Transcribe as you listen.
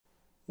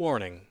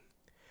Warning.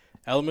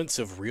 Elements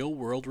of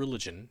real-world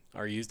religion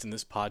are used in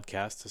this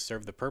podcast to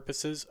serve the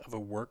purposes of a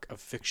work of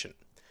fiction.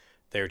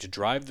 They are to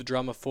drive the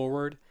drama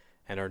forward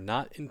and are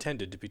not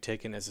intended to be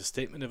taken as a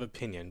statement of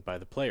opinion by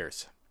the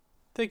players.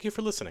 Thank you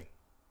for listening.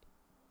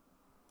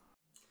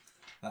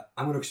 I'm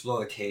going to explore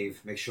the cave,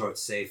 make sure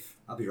it's safe.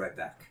 I'll be right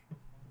back.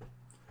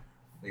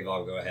 Levi,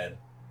 go ahead.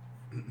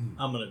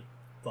 I'm going to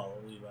follow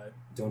Levi.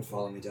 Don't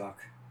follow me, Doc.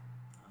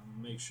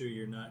 Make sure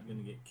you're not going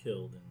to get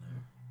killed in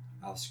there.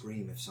 I'll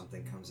scream if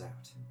something comes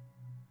out.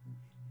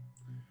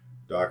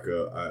 Doc,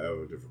 I have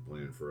a different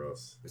plan for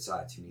us.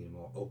 Besides, you need a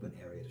more open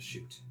area to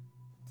shoot.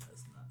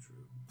 That's not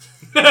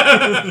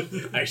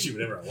true. I shoot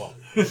whatever I want.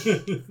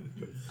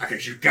 I can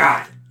shoot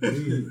God!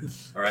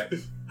 Alright.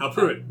 I'll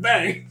prove it.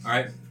 Bang!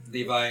 Alright,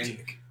 Levi kind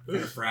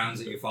of frowns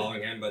at you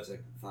following him, but it's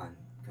like, fine,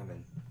 come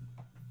in.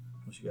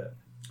 What you got?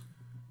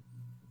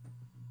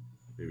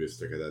 Maybe a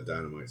stick of that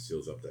dynamite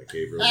seals up that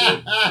cave real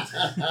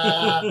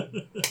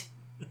good.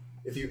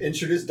 If you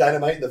introduce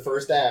dynamite in the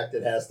first act,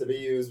 it has to be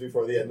used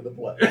before the end of the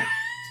play.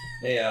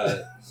 Hey,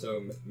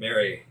 so,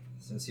 Mary,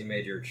 since you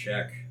made your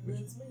check,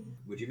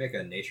 would you make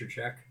a nature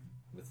check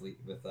with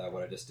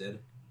what I just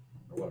did?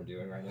 Or what I'm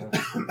doing right now?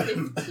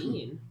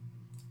 15.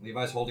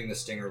 Levi's holding the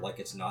stinger like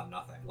it's not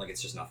nothing. Like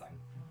it's just nothing.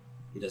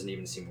 He doesn't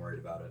even seem worried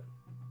about it.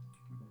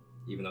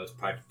 Even though it's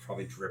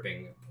probably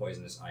dripping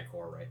poisonous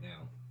ichor right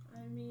now.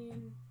 I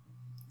mean,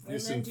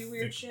 There's women some do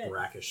weird thick, shit.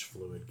 brackish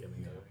fluid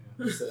coming out.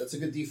 That's a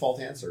good default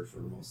answer for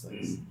most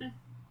things.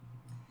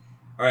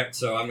 Alright,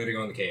 so I'm gonna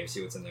go in the cave, see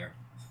what's in there.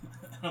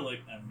 I mean...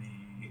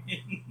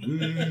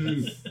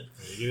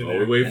 While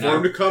we wait for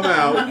him to come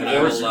out. And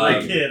I will,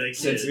 I kid.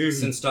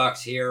 since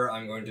Doc's here,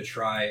 I'm going to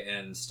try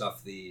and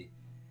stuff the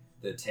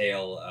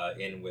tail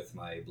in with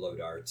my blow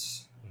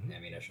darts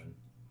ammunition.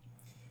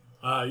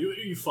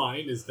 You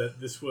find is that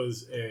this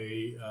was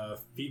a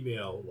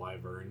female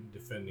wyvern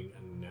defending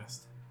a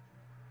nest.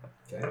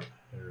 Okay.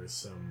 There's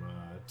some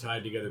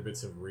tied together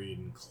bits of reed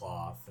and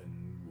cloth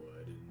and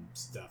wood and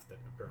stuff that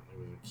apparently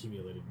was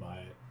accumulated by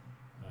it.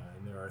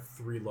 And there are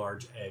 3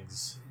 large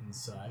eggs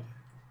inside.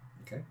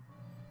 Okay.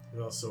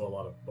 There's also a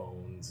lot of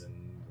bones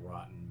and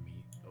rotten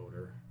meat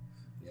odor.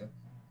 Yep.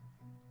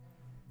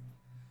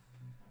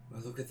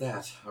 Well, look at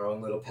that. Our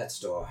own little pet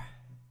store.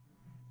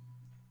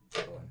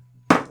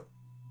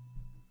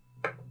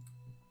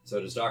 So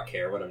does Doc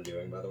care what I'm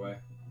doing, by the way?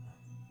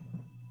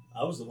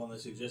 I was the one that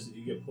suggested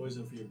you get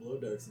poisoned for your blow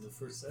darts in the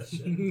first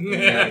session.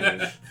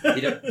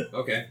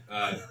 Okay.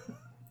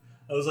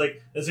 I was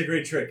like, that's a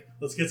great trick.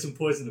 Let's get some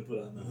poison to put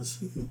on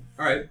those.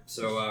 Alright,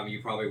 so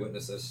you probably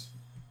witnessed this.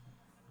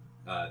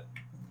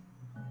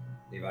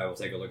 Levi will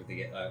take a look at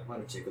the... why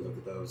don't you take a look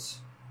at those?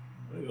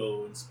 I'm going to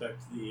go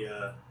inspect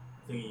the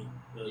thingy,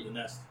 the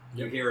nest.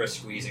 You hear a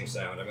squeezing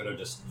sound. I'm going to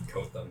just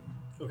coat them.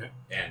 Okay.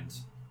 And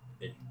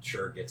it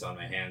sure gets on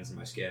my hands and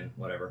my skin,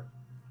 whatever.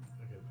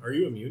 Okay. Are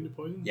you immune to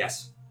poison?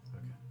 Yes.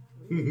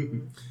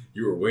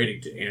 You were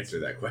waiting to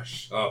answer that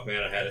question. Oh,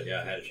 man, I had it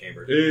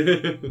chambered.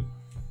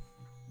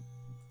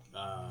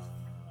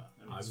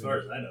 As far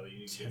as I know, you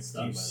need to get Text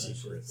stung you by that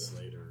secrets shit.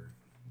 later.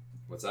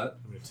 What's that?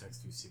 I'm going to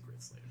text you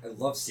secrets later. I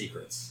love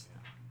secrets.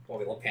 Well,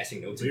 we love passing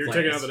notes So and you're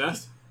plans. checking out the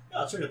nest? Yeah,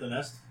 I'll check out the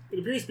nest. It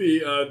appears to be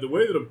the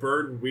way that a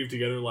bird would weave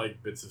together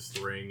like bits of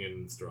string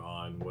and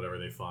straw and whatever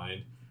they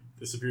find.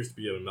 This appears to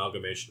be an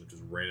amalgamation of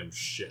just random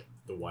shit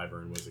the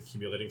wyvern was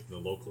accumulating from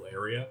the local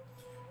area,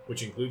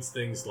 which includes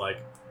things like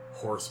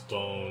horse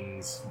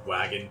bones,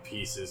 wagon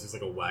pieces. There's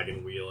like a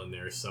wagon wheel in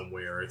there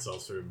somewhere. It's all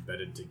sort of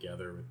embedded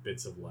together with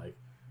bits of like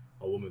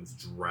a woman's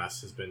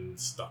dress has been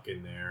stuck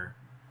in there.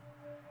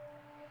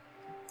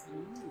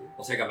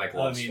 I'll take out my I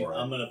gloves mean, for it.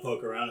 I'm going to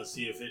poke around and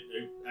see if it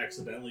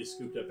accidentally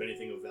scooped up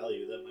anything of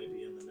value that might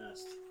be in the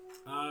nest.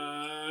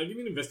 Give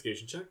me an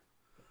investigation check.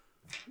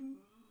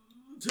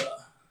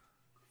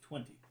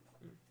 20.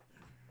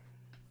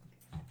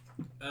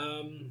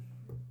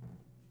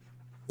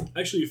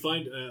 Actually, you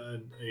find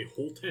a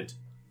whole tent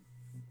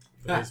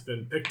that has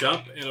been picked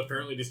up and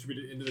apparently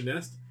distributed into the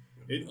nest.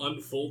 It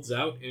unfolds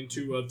out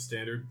into a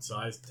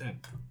standard-sized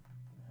tent. I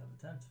have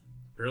a tent.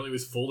 Apparently, it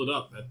was folded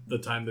up at the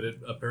time that it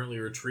apparently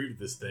retrieved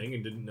this thing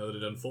and didn't know that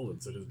it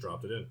unfolded, so just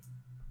dropped it in.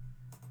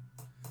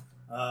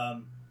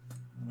 I'm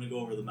going to go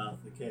over to the mouth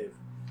of the cave.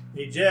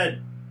 Hey,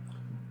 Jed,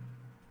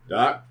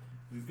 Doc?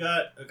 we've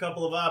got a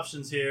couple of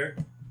options here.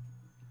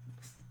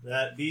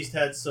 That beast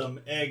had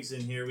some eggs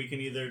in here. We can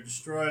either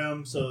destroy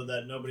them so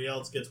that nobody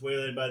else gets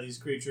waylaid by these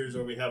creatures,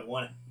 or we have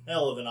one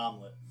hell of an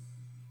omelet.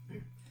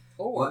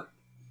 Or,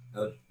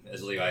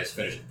 as Levi's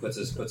finished, puts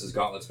his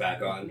gauntlets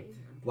back on,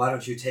 why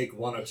don't you take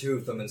 1 or 2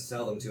 of them and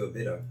sell them to a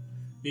bidder?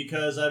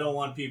 Because I don't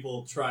want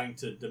people trying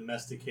to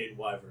domesticate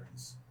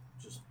wyverns.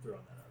 Just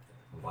throwing that out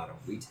there. Why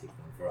don't we take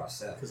one for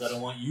ourselves? Because I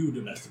don't want you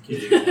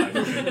domesticating a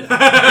wyvern.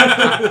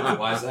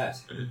 Why is that?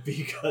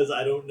 Because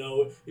I don't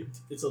know.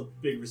 It's a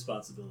big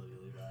responsibility,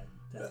 Levi,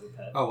 to have a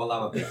pet. Oh, well,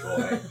 I'm a big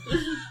boy.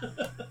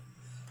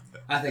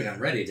 I think I'm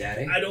ready,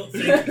 Daddy. I don't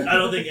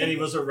think any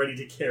of us are ready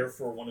to care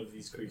for one of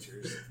these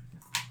creatures.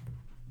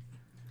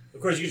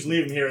 Of course, you just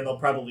leave them here, and they'll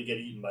probably get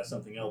eaten by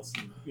something else.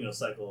 And,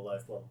 cycle of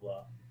life, blah blah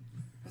blah.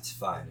 That's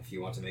fine. If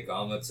you want to make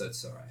omelets,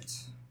 that's all right.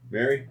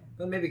 Mary,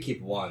 But maybe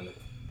keep one.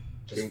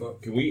 Just for...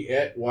 can we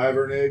eat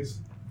wyvern eggs?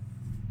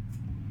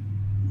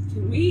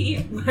 Can we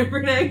eat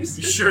wyvern eggs?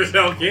 You sure as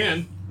hell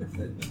can.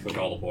 Cook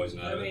all the poison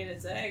out I of it. mean,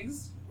 it's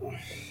eggs.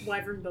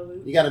 Wyvern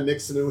balut. You gotta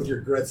mix it in with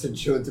your grits and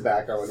chewing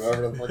tobacco and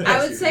whatever the fuck I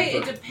else would you say do.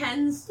 it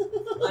depends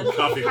on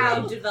Coffee how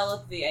ground.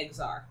 developed the eggs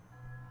are.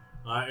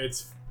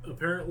 It's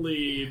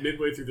apparently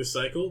midway through the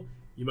cycle.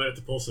 You might have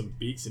to pull some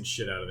beaks and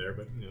shit out of there,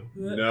 but No.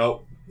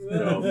 No.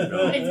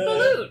 It's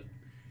balut.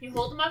 You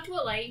hold them up to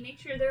a light, make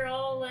sure they're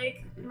all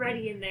like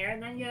ready in there,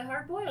 and then you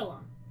hard boil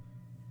them.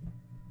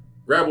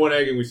 Grab one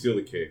egg and we steal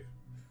the cave.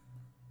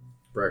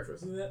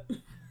 Breakfast.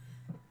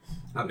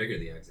 How big are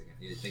the eggs again?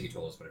 I think you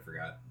told us, but I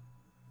forgot.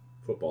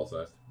 Football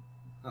sized.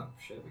 Oh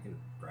shit, we can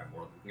grab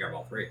more. We can grab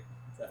all three.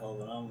 It's a hell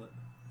of an omelet.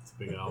 it's a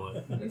big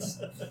omelet. It's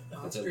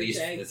Ostrich at least.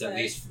 eggs, It's at eh?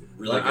 least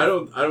really. I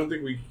don't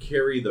think we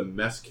carry the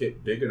mess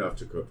kit big enough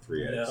to cook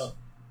 3 eggs. Yeah.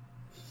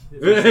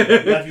 You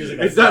have to use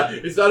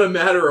It's not a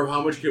matter of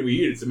how much can we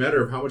eat, it's a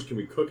matter of how much can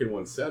we cook in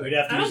one We'd setting.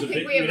 have to I use don't a think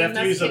big. we have We'd a have to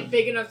mess use kit a.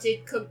 big enough to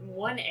cook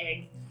one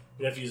egg.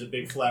 We'd have to use a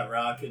big flat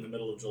rock in the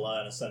middle of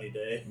July on a sunny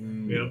day.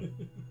 Yep.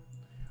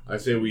 I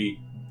say we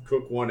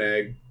cook one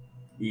egg,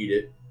 eat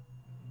it,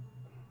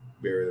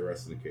 bury the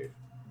rest in the cave.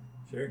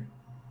 Sure.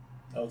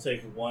 I'll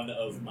take one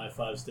of my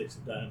 5 sticks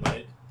of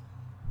dynamite.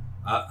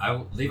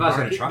 Levi's Mark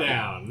gonna it try.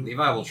 down.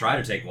 Levi will try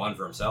to take one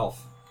for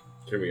himself.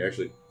 Can we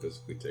actually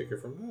physically take it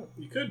from that?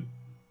 You could.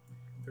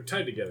 They're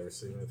tied together,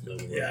 so you have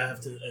to. Yeah, I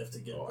have to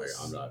get Oh, this.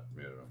 I'm not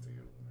man enough to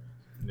handle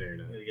that. No, you're I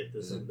not. gotta get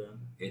this one done.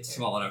 It's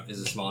small enough. Is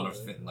it small enough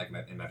to fit in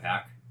in my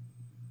pack?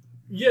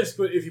 Yes,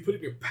 but if you put it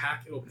in your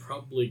pack, it'll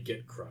probably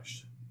get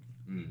crushed.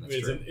 I That's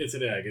mean, true. it's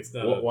an egg. It's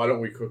not. Well, why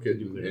don't we cook it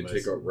Nuclear and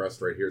device. take a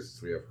rest right here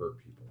since we have hurt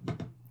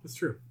people? It's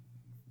true.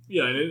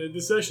 Yeah, and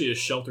it's actually a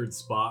sheltered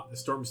spot. The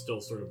storm's still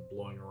sort of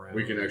blowing around.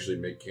 We can actually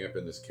make camp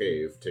in this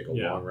cave, take a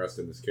Yeah. long rest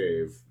in this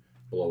cave,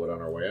 blow it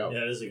on our way out. Yeah,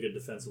 it is a good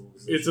defensible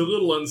position. It's a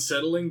little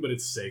unsettling, but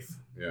it's safe.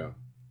 Yeah.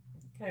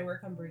 Can I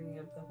work on bringing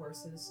up the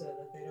horses so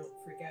that they don't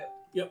freak out?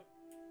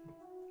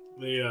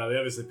 They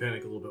obviously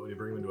panic a little bit when you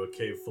bring them into a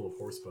cave full of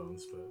horse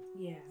bones, but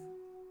Yeah.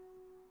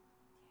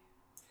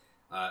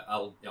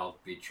 I'll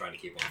be trying to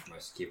keep one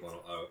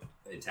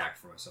intact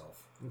for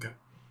myself. okay.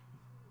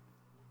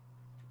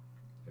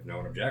 If no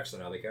one objects,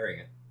 then I'll be carrying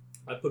it.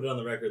 I put it on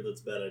the record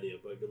that's a bad idea,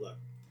 but good luck.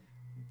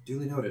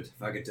 Duly noted.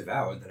 If I get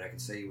devoured, then I can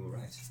say you were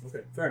right.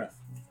 Okay, fair enough.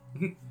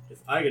 If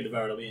I get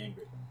devoured, I'll be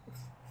angry.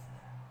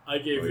 I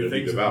gave Oh, you you'll be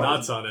things with devoured.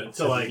 knots on it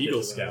Until to I the get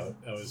Eagle devoured.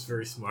 Scout. That was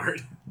very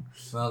smart.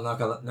 Well,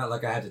 not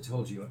like I had to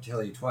tell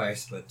you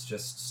twice, but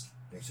just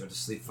make sure to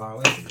sleep far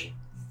away from me.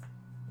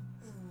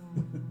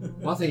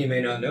 One thing you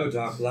may not know,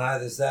 Dark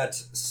Blythe, is that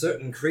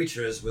certain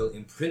creatures will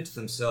imprint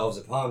themselves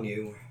upon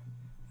you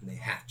when they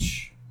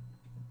hatch.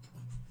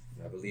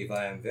 And I believe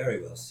I am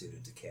very well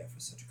suited to care for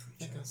such a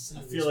creature.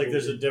 I feel like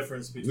there's a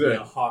difference between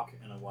Yeah. a hawk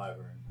and a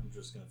wyvern. I'm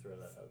just going to throw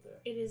that out there.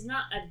 It is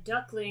not a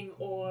duckling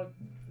or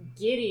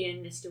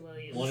Gideon, Mr.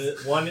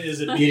 Williams. One is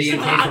a beast.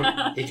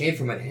 Gideon he came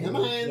from an Am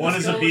animal. I in One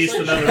this is a beast,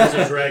 conversation? another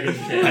is a dragon.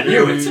 I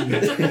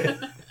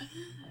knew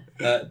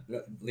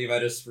it. Levi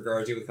just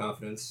regards you with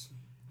confidence.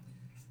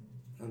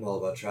 I'm all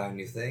about trying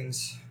new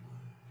things.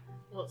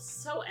 Well,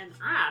 so am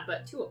I,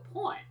 but to a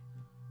point.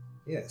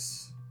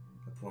 Yes,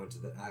 a point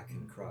that I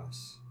can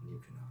cross and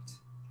you cannot.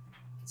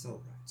 It's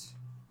all right.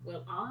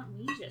 Well, aren't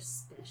we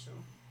just special?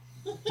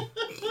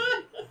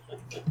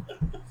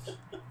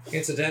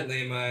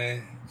 Incidentally,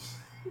 my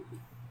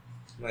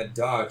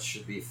dart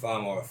should be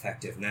far more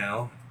effective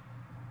now.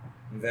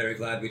 I'm very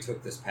glad we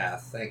took this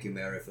path. Thank you,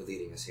 Mary, for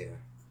leading us here.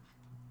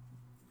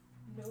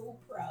 No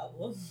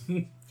problem.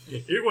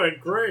 It went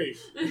great.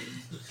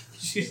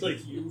 She's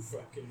like, you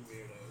fucking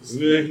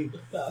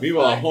weirdos.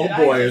 Meanwhile, fuck did I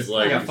homeboy just is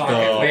like, Yeah, fuck "The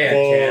it,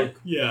 man,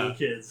 fuck?" Yeah. You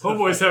kids.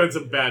 Homeboy's having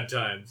some bad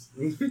times.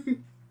 These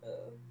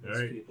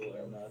Alright. people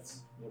are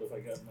nuts. What have I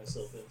gotten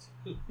myself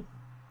into?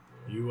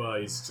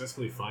 You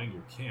successfully find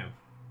your camp.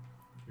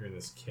 You're in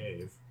this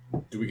cave.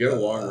 Do we get a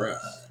long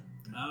rest?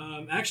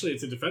 Actually,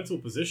 it's a defensible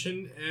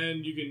position,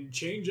 and you can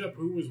change up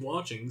who was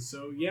watching.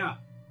 So yeah,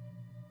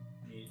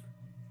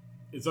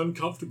 it's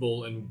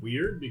uncomfortable and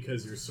weird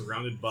because you're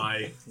surrounded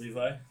by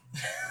Levi?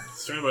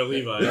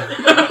 Levi.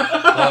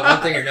 Well,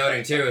 one thing you're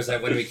noting too is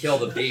that when we kill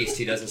the beast,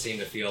 he doesn't seem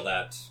to feel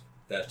that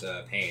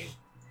pain.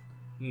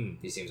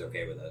 He seems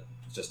okay with it.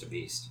 It's just a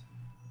beast,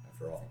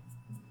 after all.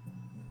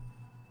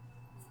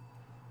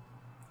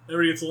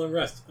 Everybody gets a long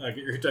rest. Get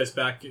your hit dice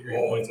back. Get your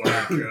hit points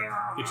back. Get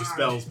your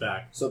spells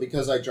back. So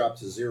because I dropped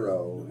to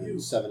 0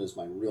 and 7 is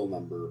my real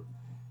number,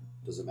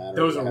 does it matter?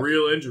 That was Do I a have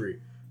real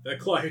injury. That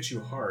claw hit you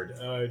hard.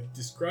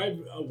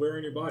 Describe where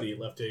on your body it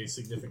left a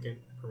significant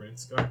permanent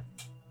scar.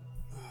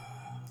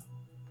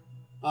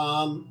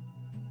 I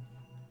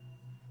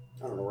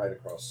don't know, right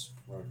across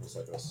like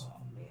this. Oh,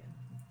 man.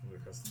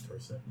 Across the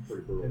torso.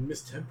 Pretty brutal. And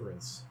Miss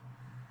Temperance.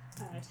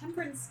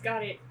 Temperance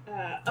got it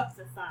up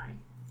the thigh.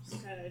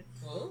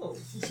 Oh.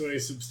 So a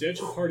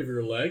substantial part of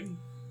your leg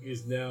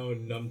is now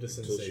numb to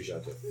Until she sensation.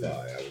 got to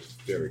thigh, I was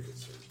very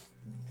concerned.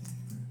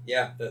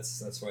 Yeah,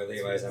 that's why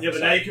Levi's. Yeah, but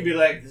now you can be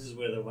like, this is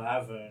where the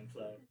wyvern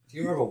play. Do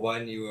you remember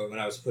when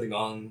I was putting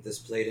on this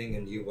plating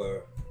and you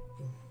were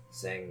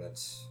saying that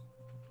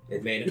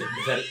it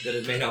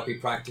may not be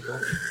practical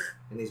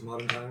in these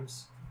modern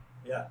times?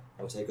 Yeah.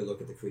 I'll take a look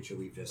at the creature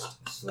we've just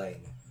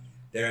slain.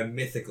 There are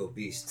mythical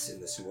beasts in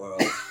this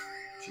world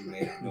which you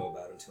may not know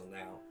about until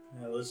now.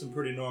 Yeah, there's some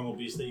pretty normal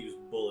beasts that use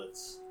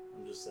bullets.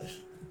 I'm just saying.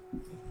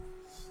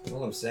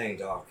 All I'm saying,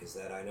 Doc, is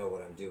that I know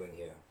what I'm doing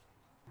here.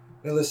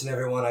 Now listen,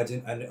 everyone, I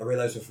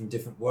realize we're from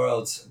different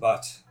worlds,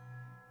 but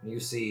when you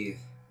see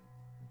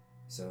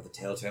some of the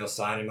telltale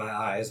sign in my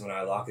eyes when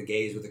I lock a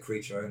gaze with a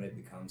creature and it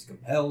becomes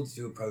compelled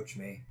to approach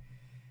me,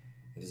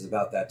 it is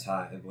about that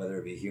time, whether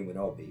it be human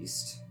or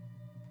beast.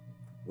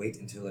 Wait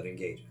until it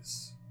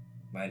engages.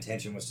 My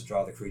intention was to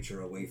draw the creature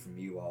away from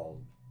you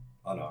all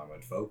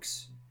unarmored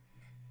folks,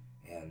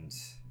 and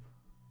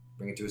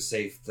bring it to a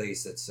safe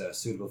place that's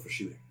suitable for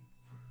shooting.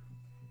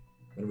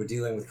 When we're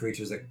dealing with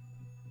creatures that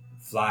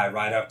fly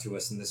right up to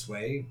us in this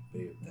way, be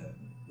it the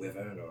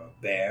wyvern or a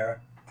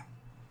bear,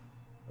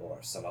 or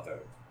some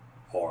other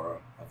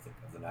horror of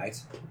the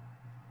night,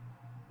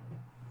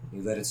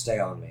 you let it stay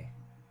on me.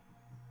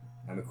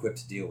 I'm equipped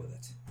to deal with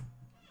it.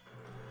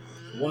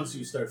 Once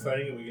you start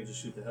fighting it, we can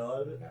just shoot the hell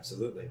out of it?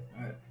 Absolutely.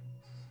 Alright.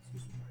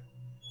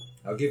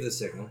 I'll give the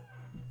signal.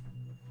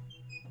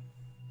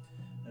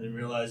 I didn't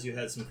realize you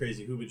had some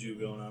crazy hoobajoo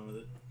going on with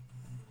it.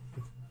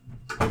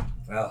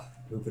 Well,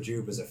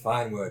 hoopajoob is a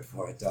fine word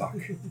for it, Doc.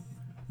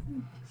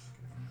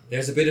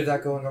 There's a bit of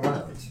that going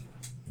around.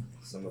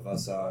 Some of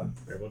us are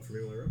Grab one for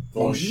me, Lyra.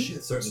 born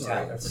with certain Sorry,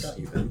 I talents. forgot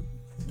you, Ben.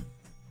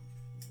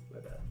 My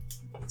bad.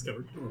 It's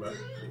covered. Don't worry about it.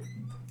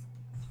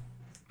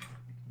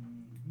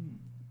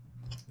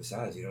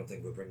 Besides, you don't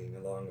think we're bringing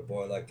along a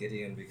boy like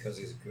Gideon because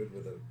he's good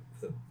with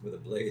a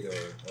blade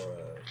or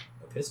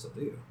a pistol,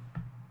 do you?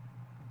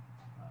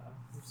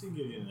 We've seen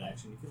Gideon in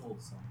action. You can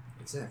hold some.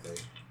 Exactly.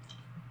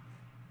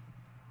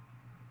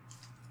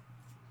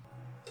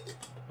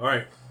 All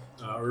right.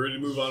 We're ready to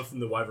move on from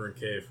the Wyvern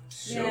Cave.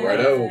 Yeah.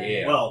 Righto.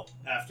 Yeah. Well,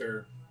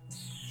 after...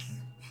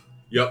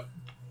 Yep.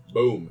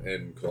 Boom.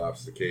 And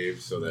collapse the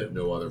cave so that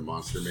no other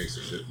monster makes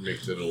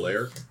it a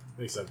lair.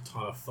 Makes a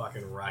ton of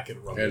fucking racket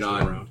rumbling And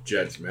on around.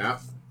 Jed's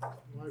map,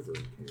 Wyvern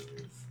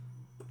Cave.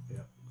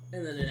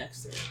 And then the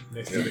next thing.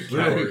 Next Yeah, to the the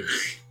coward.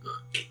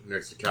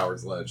 Next to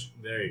Coward's Ledge.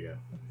 There you go.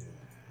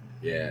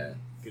 Yeah.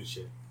 Good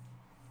shit.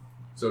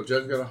 So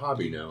Jed's got a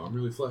hobby now. I'm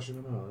really fleshing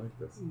it out. I like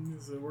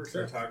this. It works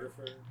out.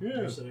 Cartographer, Yeah.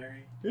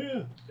 mercenary. Yeah.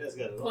 You guys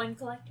got it all. Coin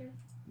collector.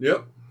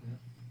 Yep.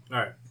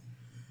 All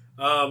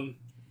right.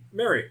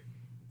 Mary,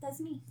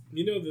 That's me.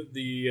 you know that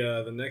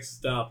the next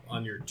stop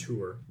on your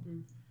tour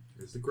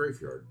It's the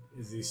graveyard.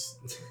 is the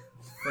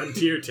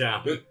frontier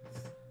town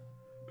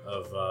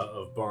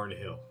of Barn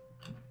Hill.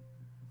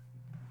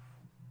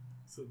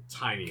 It's a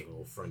tiny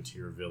little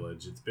frontier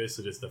village. It's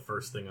basically just the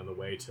first thing on the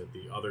way to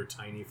the other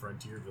tiny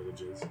frontier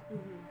villages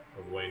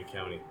of Wayne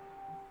County.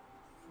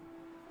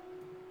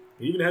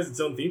 It even has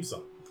its own theme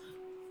song.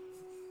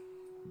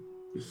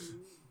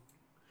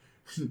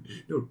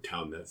 No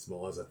town that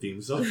small has a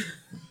theme song.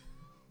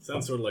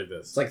 Sounds sort of like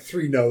this. It's like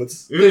 3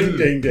 notes. Ding,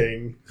 ding,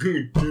 ding.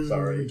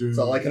 Sorry. It's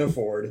all I can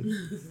afford.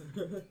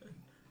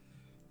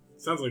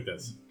 Sounds like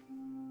this.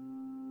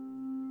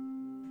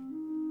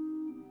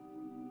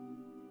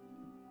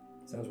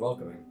 Sounds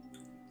welcoming.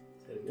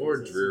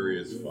 Or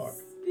dreary as fuck.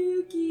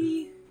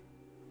 Spooky.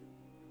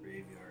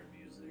 Graveyard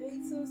music.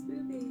 It's so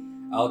spooky.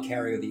 I'll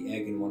carry the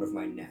egg in one of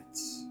my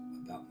nets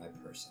about my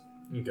person.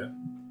 Okay.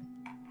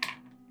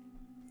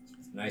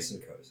 It's nice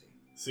and cozy.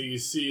 So you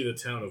see the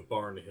town of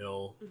Barn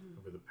Hill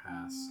over the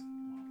pass.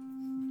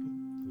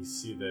 You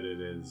see that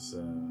it is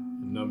a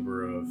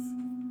number of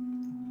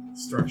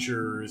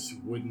structures,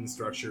 wooden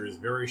structures,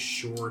 very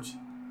short,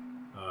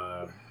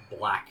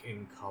 black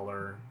in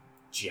color,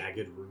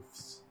 jagged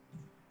roofs.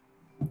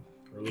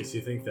 Or at least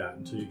you think that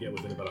until you get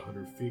within about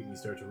 100 feet and you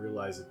start to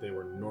realize that they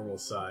were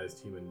normal-sized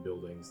human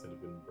buildings that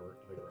have been burnt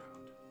to the ground.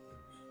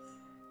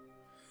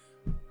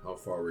 How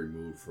far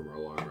removed from our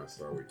long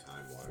rest are we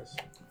time-wise?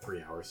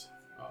 3 hours.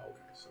 Oh,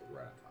 okay. So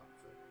right on top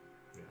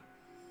of it.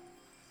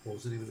 What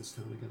was the name of this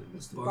town again? I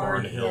missed it.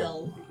 Barn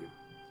Hill. Thank you.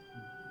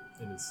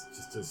 And it's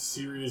just a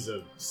series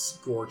of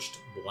scorched,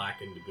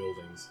 blackened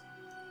buildings,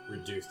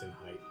 reduced in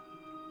height.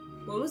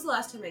 When was the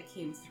last time I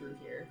came through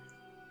here?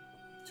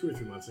 2 or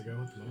 3 months ago,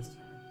 at the most.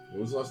 When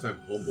was the last time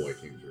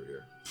Homeboy came through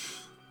here?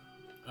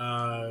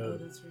 Oh,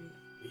 that's right.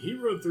 He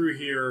rode through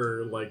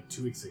here like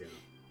 2 weeks ago.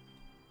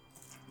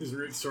 His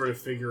route sort of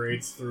figure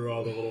eights through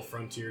all the little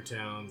frontier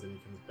towns and he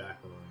comes back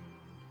around.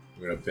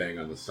 I'm gonna bang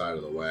on the side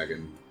of the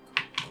wagon.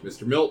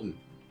 Mr. Milton,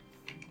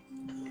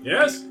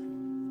 Yes?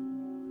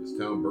 this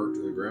town burnt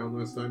to the ground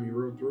last time you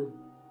rode through?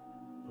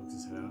 Pokes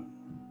his head out.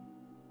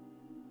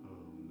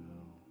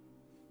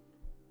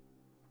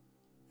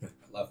 Oh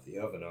I left the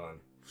oven on.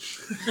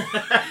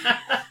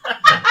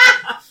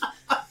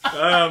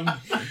 no.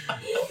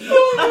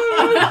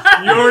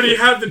 You already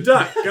have the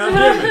duck. God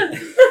damn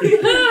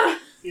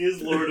it. He is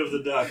Lord of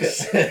the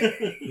Ducks.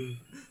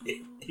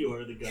 You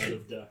are the god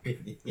of duck.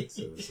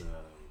 So it's a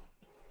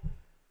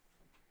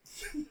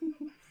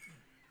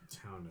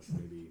town of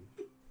maybe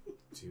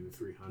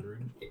 200-300.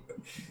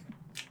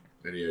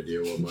 Any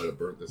idea what might have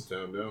burnt this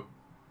town down?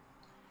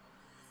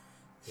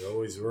 They're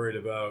always worried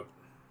about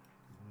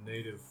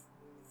native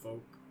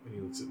folk. And he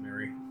looks at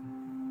Mary.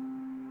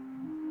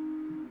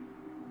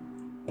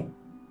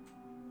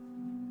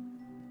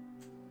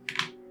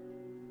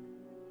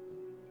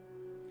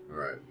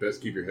 Alright,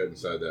 best keep your head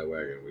inside that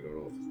wagon. We don't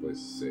know if this place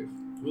is safe.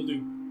 Will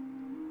do.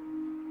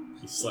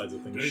 He slides the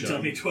thing Don't shut.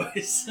 tell me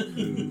twice.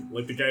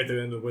 Like the guy at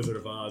the end of Wizard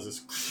of Oz.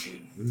 Just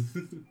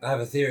I have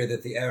a theory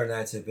that the Air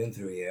Knights have been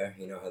through here.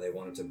 You know how they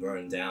wanted to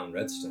burn down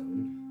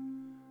Redstone.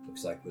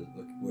 Looks like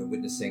we're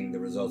witnessing the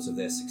results of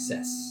their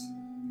success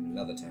in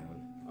another town.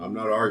 I'm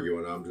not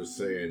arguing, I'm just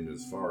saying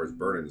as far as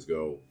burnings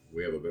go,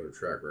 we have a better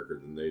track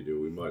record than they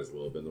do. We might as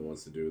well have been the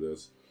ones to do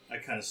this. I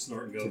kind of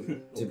snort and go,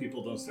 well,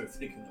 people don't start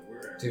thinking that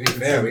we're To be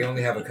fair, we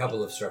only have a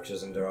couple of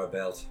structures under our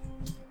belt.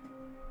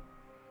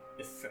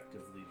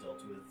 effectively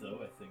dealt with, though,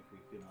 I think we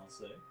can all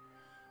say.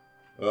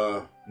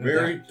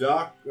 Mary,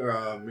 Doc,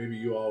 maybe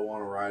you all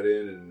want to ride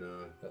in and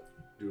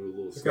do a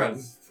little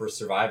scouting. For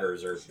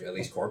survivors, or at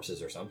least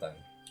corpses or something.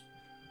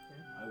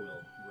 I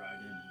will ride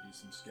in and do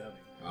some scouting.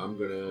 I'm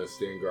gonna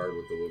stand guard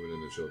with the women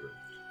and the children.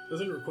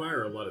 doesn't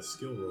require a lot of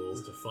skill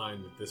rolls to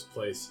find that this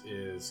place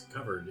is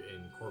covered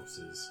in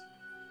corpses.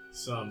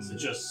 Is it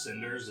just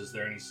cinders? Is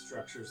there any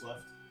structures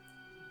left?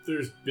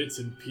 There's bits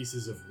and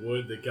pieces of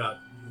wood that got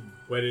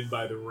wetted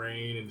by the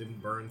rain and didn't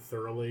burn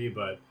thoroughly,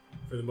 but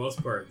for the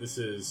most part, this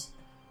is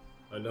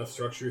enough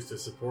structures to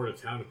support a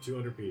town of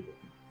 200 people.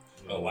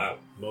 Oh, wow.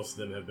 Most of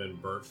them have been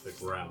burnt to the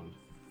ground.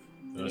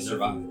 Any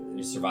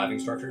surviving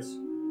structures?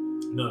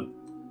 None.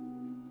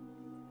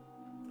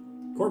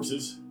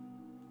 Corpses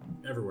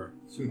everywhere.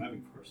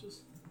 Surviving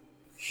corpses?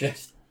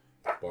 Shit.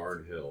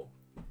 Barn Hill.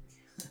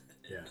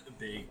 Yeah.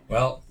 Big.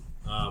 Well,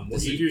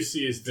 what you do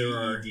see is there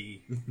are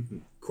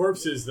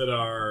corpses that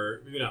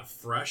are maybe not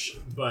fresh,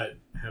 but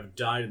have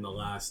died in the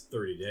last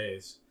 30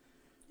 days.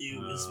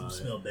 Ew, this will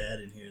smell bad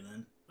in here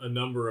then. A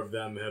number of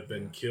them have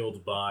been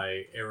killed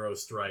by arrow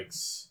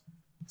strikes,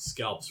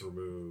 scalps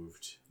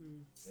removed.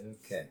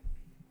 okay.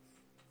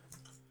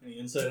 Any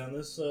insight on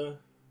this? Can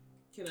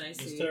I Miss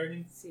see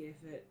Tardy?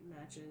 if it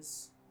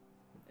matches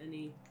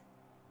any?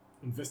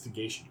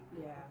 Investigation.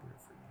 Yeah,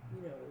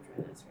 you know what I'm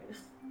trying to ask right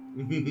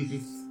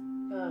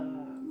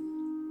now.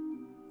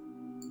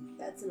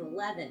 That's an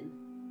 11.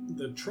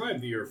 The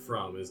tribe that you're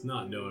from is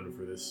not known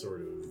for this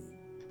sort of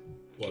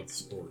blood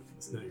sport.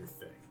 It's not your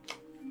thing.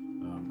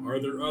 Are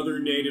there other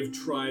native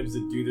tribes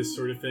that do this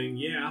sort of thing?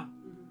 Yeah.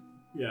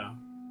 Yeah.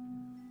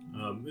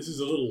 This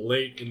is a little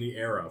late in the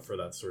era for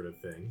that sort of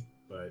thing,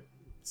 but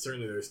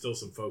certainly there's still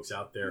some folks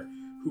out there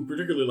who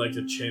particularly like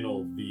to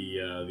channel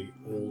the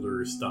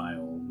older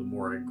style, the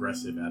more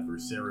aggressive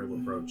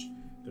adversarial approach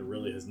that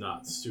really has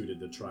not suited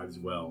the tribes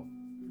well,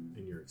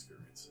 in your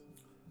experience.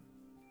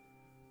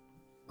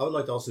 I would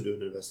like to also do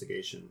an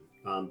investigation,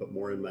 but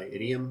more in my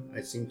idiom.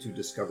 I seem to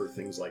discover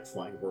things like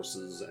flying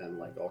horses and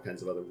like all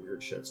kinds of other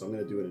weird shit. So I'm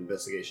going to do an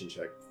investigation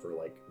check for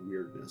like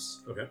weirdness.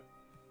 Okay.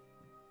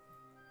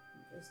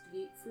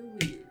 Investigate for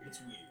weird. It's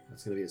weird.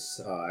 That's going to be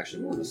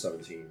actually more than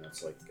 17.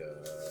 That's like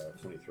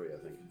 23, I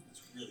think.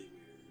 It's really weird.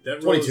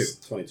 That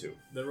 22.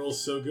 That roll's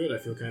so good, I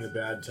feel kind of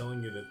bad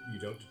telling you that you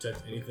don't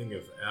detect anything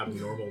of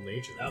abnormal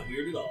nature. Not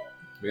weird at all.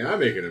 May I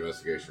make an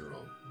investigation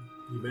roll?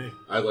 You may.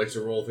 I'd like to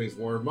roll things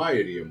more in my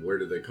idiom. Where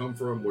did they come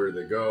from? Where did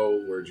they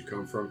go? Where'd you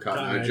come from?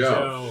 Cotton Eye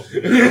Joe.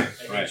 I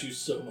hate you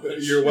so much.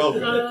 You're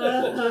welcome.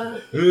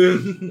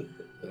 Then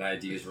I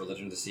had to use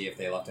religion to see if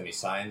they left any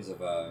signs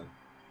of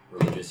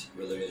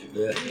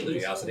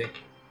religiosity.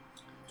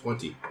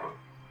 20.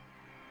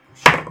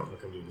 How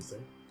come you didn't say?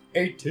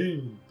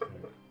 18.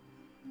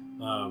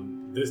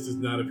 This does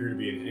not appear to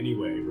be in any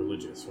way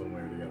religious, one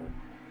way or the other.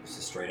 Just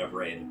a straight up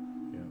raid.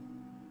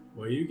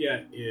 What you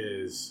get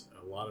is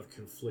a lot of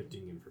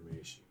conflicting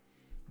information.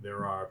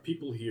 There are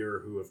people here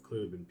who have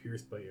clearly been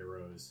pierced by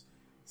arrows,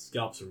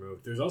 scalps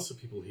removed. There's also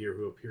people here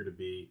who appear to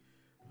be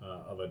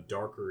of a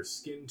darker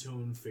skin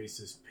tone,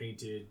 faces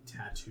painted,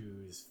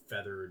 tattoos,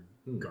 feathered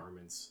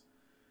garments.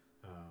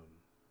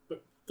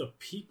 But the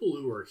people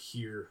who are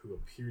here who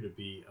appear to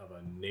be of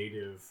a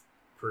native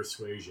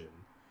persuasion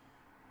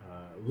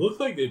look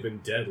like they've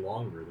been dead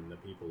longer than the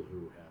people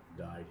who have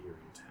died here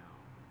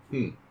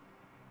in town.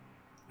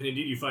 And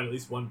indeed, you find at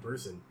least one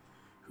person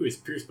who is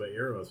pierced by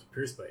arrows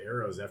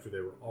after they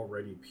were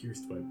already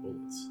pierced by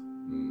bullets.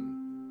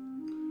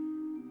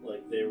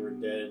 Like they were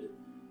dead,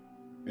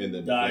 And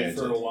then died planted.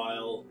 for a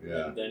while,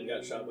 Yeah. and then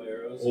got shot by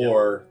arrows.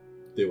 Or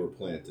they were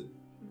planted.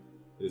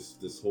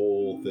 This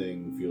whole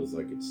thing feels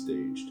like it's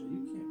staged.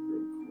 You can't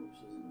grow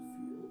corpses in a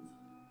field.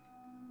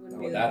 Wouldn't Not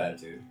be with that. that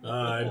attitude.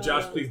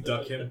 Josh, please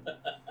duck him.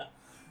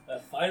 I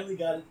finally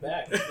got it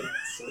back. It's been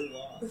so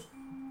long.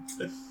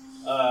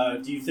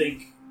 Do you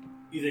think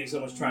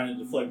someone's trying to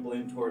deflect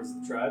blame towards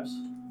the tribes?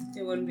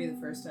 It wouldn't be the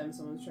first time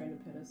someone's trying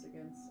to pit us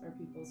against our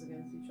peoples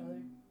against each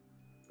other.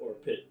 Or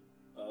pit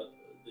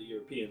the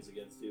Europeans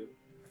against you.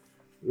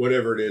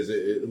 Whatever it is,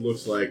 it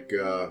looks like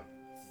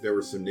there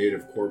were some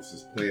native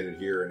corpses planted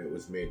here, and it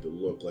was made to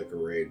look like a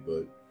raid.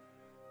 But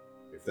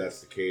if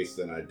that's the case,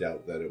 then I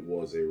doubt that it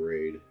was a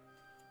raid.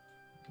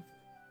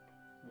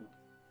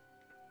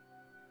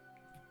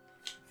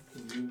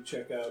 Can you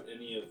check out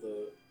any of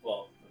the?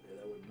 Well, okay,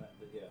 that wouldn't matter.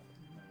 But yeah,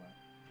 never mind.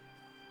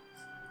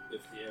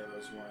 If the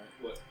arrows weren't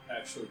what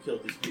actually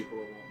killed these people,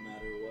 it won't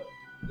matter what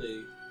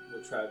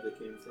tribe they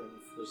came from.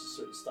 If there's a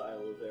certain style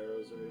of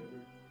arrows or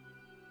whatever.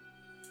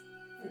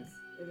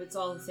 If it's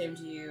all the same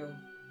to you,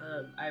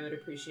 I would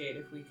appreciate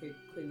if we could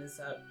clean this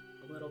up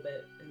a little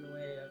bit in the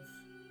way of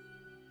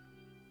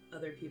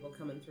other people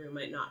coming through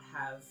might not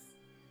have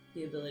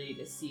the ability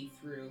to see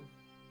through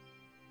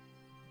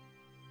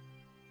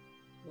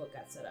what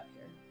got set up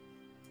here.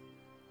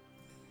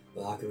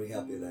 Well, how can we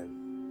help you then?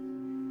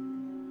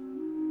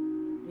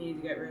 We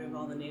need to get rid of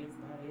all the native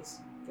bodies.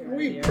 Get Are rid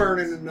we of the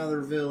burning arrows. another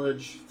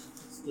village?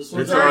 This It's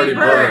one's already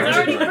burned. It's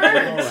already burned.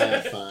 All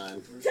right,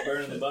 fine. We're just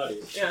burning the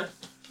bodies. Yeah.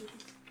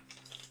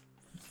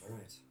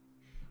 Alright.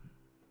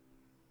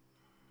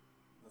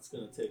 That's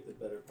going to take the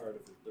better part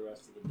of the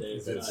rest of the day,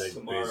 It's if gonna not take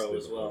tomorrow basically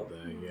as the whole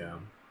well. day, yeah.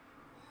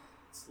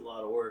 It's a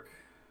lot of work.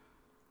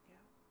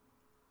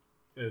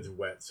 And it's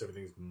wet, so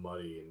everything's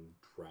muddy, and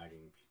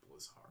dragging people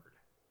is hard.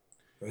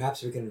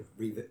 Perhaps we can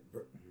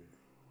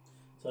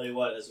Tell you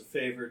what, as a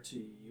favor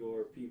to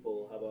your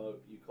people, how about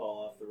you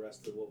call off the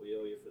rest of what we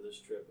owe you for this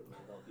trip, and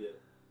we'll help you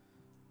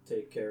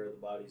take care of the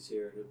bodies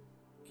here to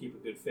keep a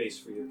good face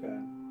for your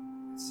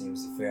kind. It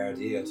seems a fair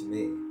idea to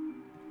me.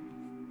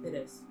 It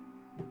is.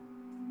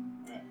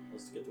 Alright,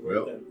 let's get to work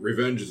Well, then.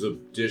 revenge is a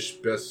dish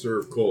best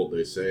served cold,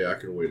 they say. I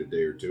can wait a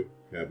day or two.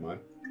 Have mine.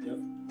 Yep.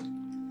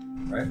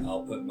 Right,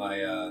 I'll put my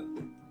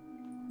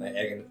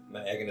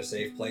egg in a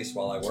safe place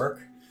while I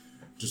work.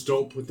 Just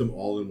don't put them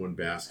all in one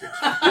basket.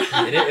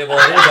 It is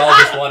all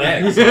just one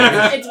egg. So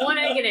It's one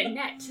egg in a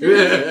net.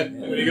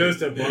 When he goes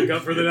to bunk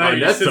up for the night, he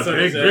that's sits a on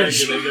his big egg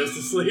bitch. and then goes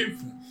to sleep.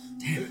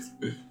 damn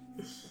it.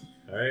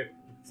 Alright.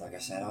 It's like I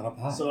sat on a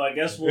pie. So I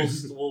guess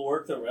we'll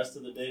work the rest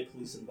of the day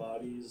policing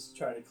bodies,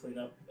 trying to clean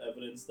up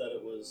evidence that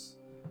it was,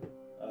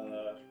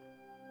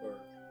 or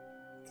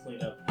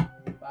clean up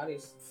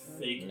Bodies.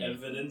 fake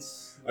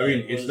evidence. I mean,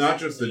 that it's was not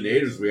just the native.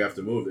 natives we have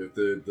to move. If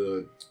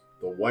the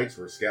whites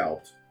were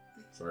scalped,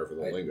 sorry for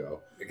the Right.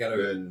 lingo, I gotta.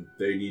 then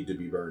they need to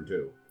be burned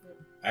too.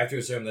 I have to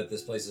assume that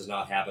this place is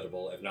not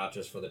habitable, if not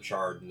just for the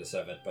charredness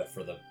of it, but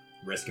for the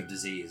risk of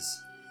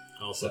disease.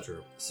 Also So-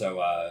 true.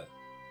 So,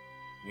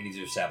 we need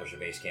to establish a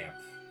base camp.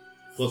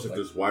 Plus, if Like-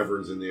 there's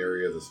wyverns in the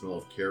area, the smell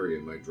of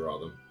carrion might draw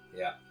them.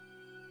 Yeah.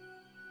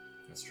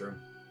 That's true.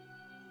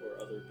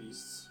 Or other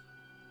beasts.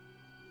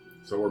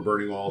 So we're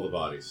burning all the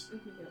bodies.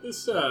 This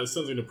sounds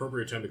like an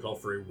appropriate time to call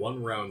for a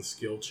one-round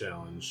skill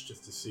challenge,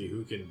 just to see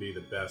who can be the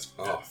best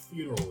Oh. at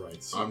funeral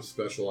rites. I'm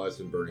specialized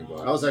in burning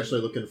bodies. I was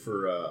actually looking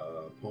for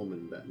a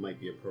poem that might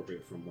be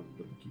appropriate from what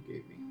the book you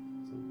gave me.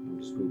 So I'm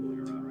just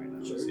Googling around right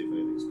now Sure. to see if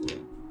anything's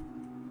cool.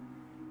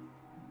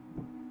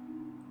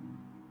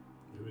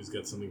 Who's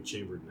got something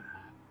chambered in a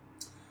hat?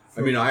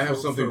 I mean, I have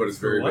something, but it's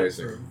very what?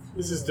 basic.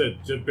 This is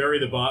to bury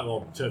the body,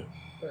 well, to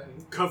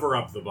Burn. cover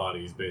up the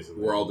bodies,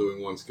 basically. We're all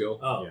doing one skill.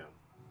 Oh, Yeah.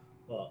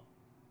 well,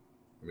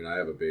 I mean, I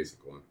have a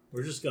basic one.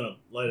 we're just gonna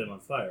light them on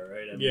fire,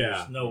 right? I mean, Yeah.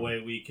 There's no way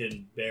we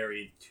can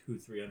bury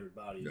 200-300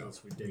 bodies. No.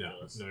 That's No,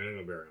 ridiculous. you're not going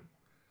to bury them.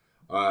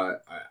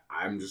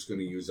 I'm just going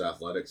to use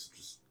athletics,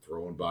 just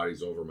throwing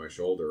bodies over my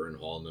shoulder and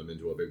hauling them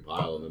into a big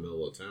pile in the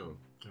middle of town.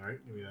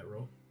 Alright, give me that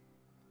roll.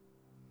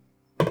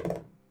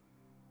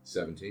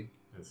 17.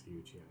 That's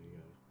huge, yeah, you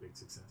got a big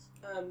success.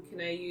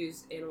 Can I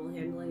use animal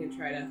handling and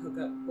try to hook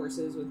up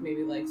horses with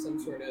maybe like some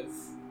sort of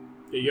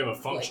Yeah, you have a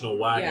functional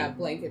like, wagon.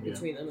 blanket Yeah.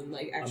 between them and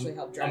like actually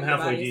help drive I'm the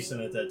halfway bodies?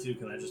 decent at that too.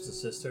 Can I just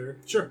assist her?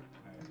 Sure.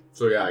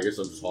 So yeah, I guess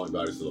I'm just hauling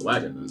bodies to the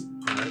wagon then.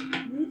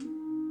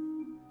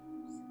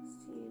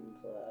 16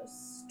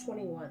 plus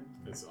 21.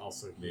 It's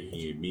also Making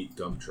huge. a meat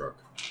dump truck.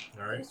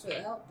 Alright, Thanks for the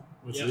help.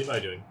 what's Yeah. Levi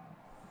doing?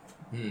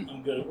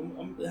 I'm good.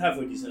 I'm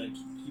halfway decent at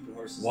keeping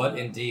horses. What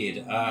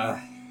indeed?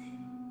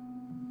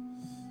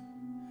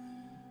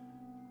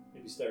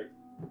 Maybe start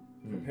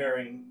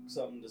preparing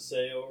something to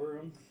say over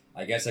him.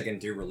 I guess I can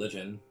do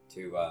religion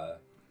to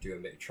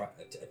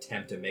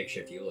attempt a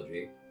makeshift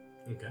eulogy.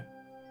 Okay.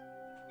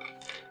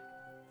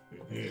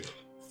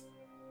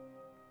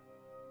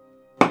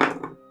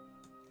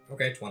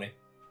 Okay, 20.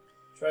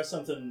 Try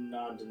something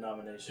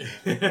non-denominational.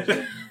 There's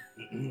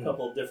a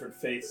couple of different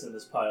faiths in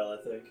this pile, I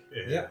think.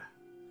 Yeah.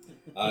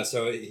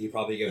 So he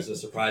probably gives a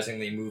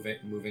surprisingly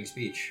moving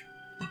speech.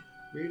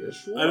 I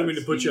don't mean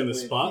to put you on the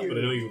spot, but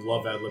I know you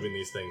love ad-libbing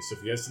these things. So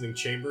if you have something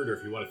chambered, or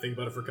if you want to think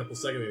about it for a couple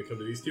seconds, I'm going to come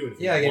to these two. And if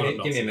Yeah, you give want me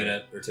a something-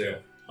 minute or two. Yeah.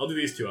 I'll do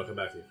these two. I'll come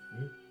back to you.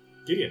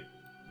 Gideon.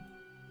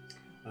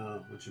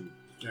 What you...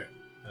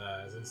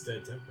 As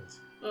instead temperance.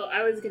 Well,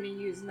 I was gonna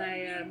use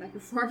my my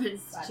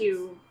performance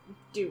to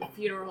do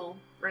funeral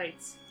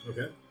rites. Okay.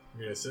 You're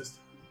going to assist?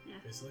 Yeah.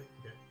 Basically?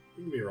 Okay.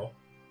 You can give me a roll.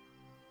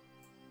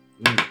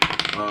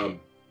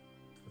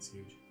 That's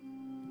huge.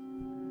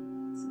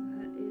 So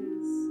that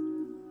is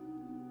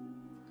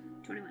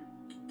 21.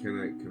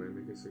 Can I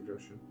make a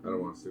suggestion? I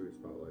don't want to steal your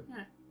spotlight.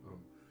 Yeah.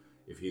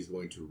 If he's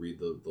going to read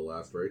the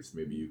last rites,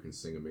 maybe you can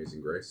sing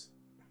Amazing Grace.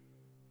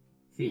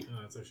 Oh,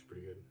 that's actually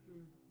pretty good.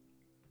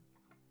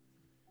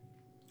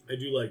 I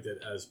do like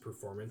that as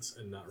performance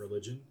and not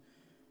religion.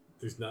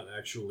 There's not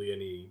actually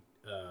any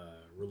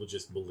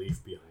religious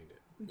belief behind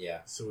it.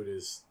 Yeah. So it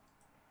is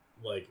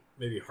like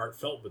maybe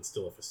heartfelt, but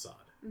still a facade.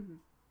 Mm-hmm.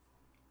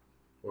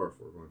 Or if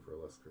we're going for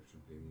a less Christian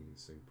theme, you can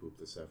sing Poop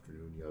This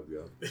Afternoon, Yub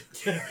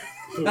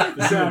Poop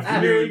This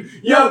Afternoon,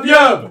 Yub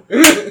Yub!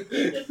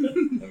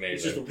 Amazing.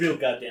 It's just a real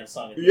goddamn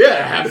song.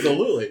 Yeah,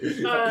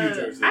 absolutely.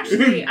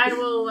 Actually, I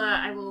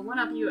will one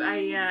up you.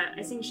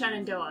 I sing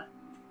Shenandoah.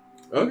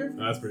 Okay.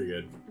 Oh, that's pretty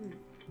good.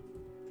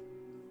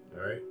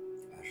 All right.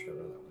 I should know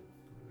that one.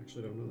 I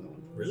actually don't know that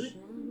one. Really?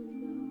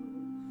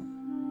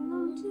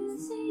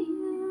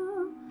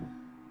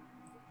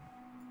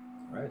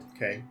 Right.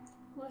 Okay.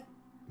 What?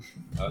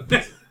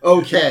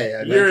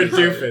 Okay. You're a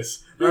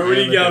doofus. All right, what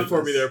do you got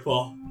for me there,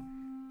 Paul?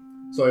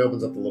 So he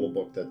opens up the little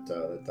book that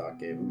Doc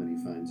gave him, and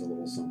he finds a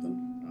little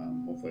something.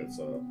 Hopefully it's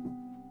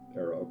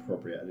era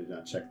appropriate. I did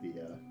not check the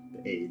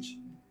age.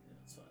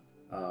 That's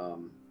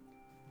fine.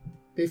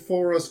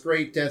 Before us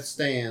great death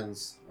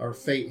stands, our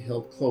fate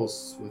held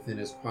close within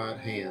his quiet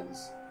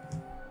hands.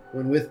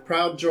 When with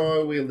proud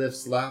joy we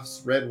lift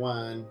life's red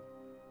wine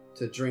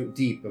to drink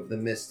deep of the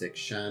mystic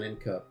shining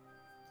cup.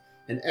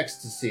 An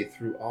ecstasy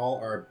through all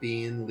our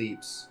being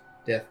leaps,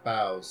 death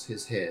bows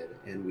his head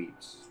and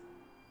weeps.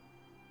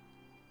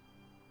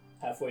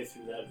 Halfway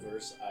through that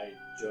verse, I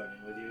join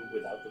in with you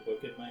without the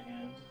book in my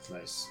hand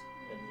Nice.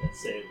 and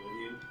say it with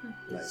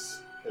you.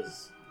 Nice.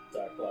 Because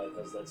Dark Blythe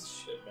has that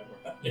shit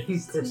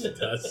memorized. Of course it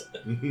does.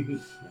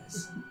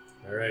 Nice.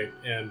 All right,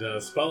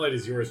 and spotlight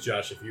is yours,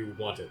 Josh, if you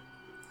want it.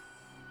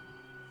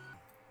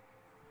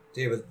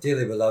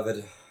 Dearly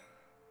beloved,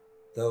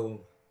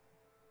 though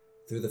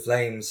through the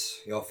flames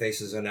your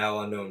faces are now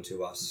unknown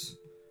to us,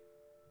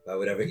 by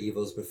whatever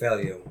evils befell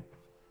you,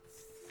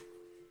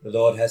 the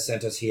Lord has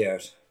sent us here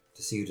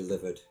to see you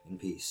delivered in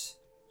peace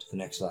to the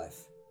next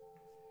life.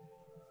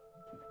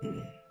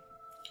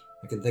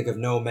 I can think of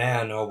no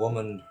man or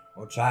woman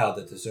or child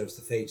that deserves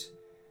the fate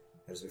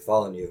that has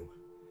befallen you,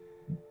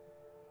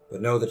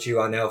 but know that you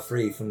are now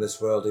free from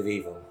this world of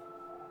evil.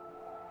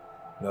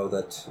 Know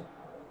that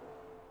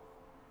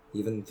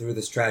even through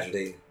this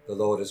tragedy, the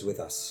Lord is with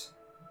us,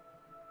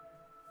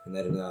 and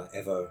that in our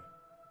ever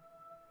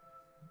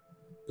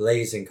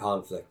blazing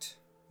conflict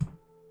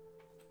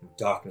of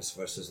darkness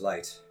versus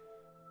light,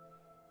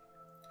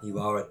 you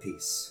are at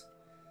peace.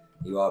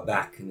 You are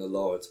back in the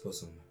Lord's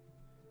bosom.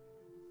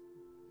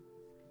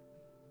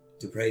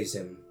 To praise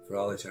him for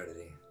all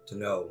eternity, to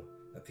know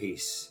a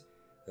peace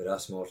that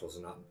us mortals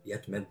are not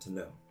yet meant to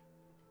know.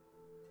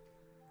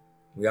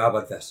 We are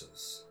but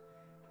vessels,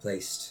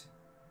 placed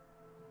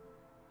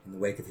in the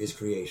wake of his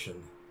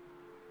creation.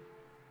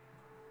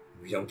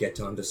 We don't get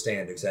to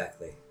understand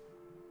exactly.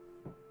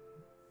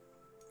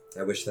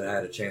 I wish that I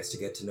had a chance to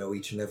get to know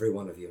each and every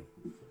one of you.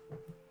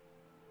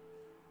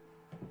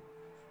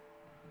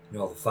 And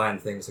all the fine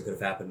things that could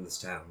have happened in this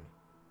town.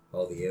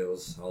 All the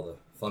ills, all the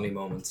funny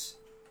moments.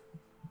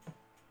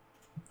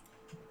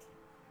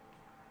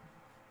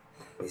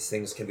 These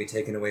things can be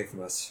taken away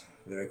from us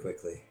very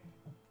quickly.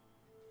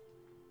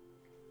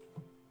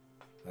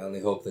 I only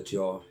hope that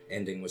your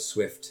ending was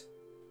swift,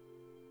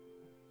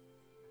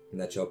 and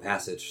that your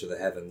passage to the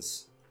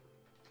heavens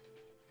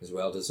is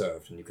well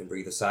deserved, and you can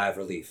breathe a sigh of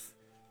relief,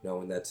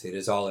 knowing that it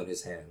is all in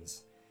his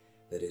hands,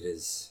 that it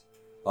is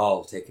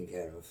all taken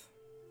care of.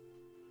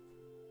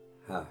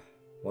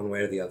 One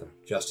way or the other,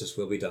 justice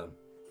will be done.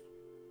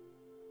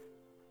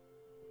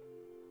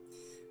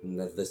 And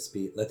let this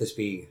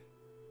be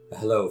a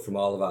hello from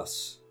all of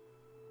us,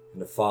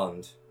 and a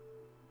fond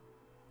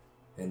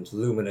and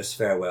luminous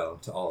farewell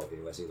to all of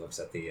you as he looks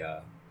at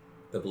the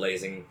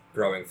blazing,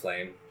 growing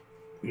flame.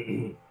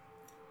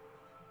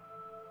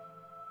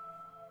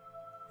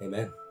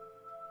 Amen.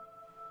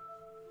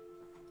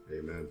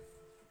 Amen.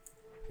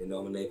 In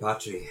nomine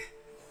Patri.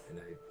 And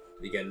I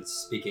begin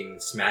speaking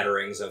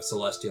smatterings of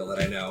Celestial that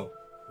I know.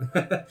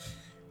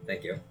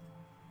 Thank you.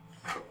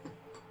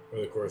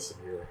 Over the course of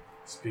your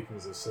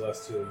speakings of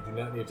Celestial, you do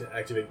not need to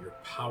activate your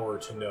power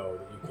to know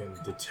that you can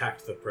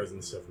detect the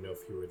presence of no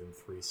fewer than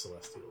 3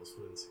 Celestials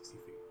within 60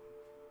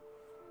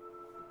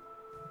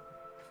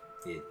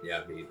 feet.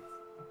 He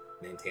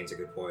maintains a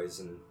good poise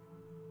and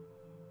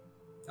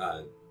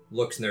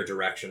looks in their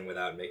direction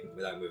without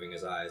moving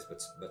his eyes,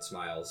 but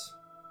smiles.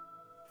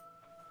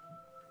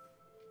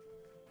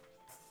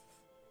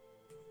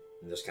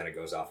 And just kind of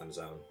goes off on his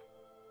own.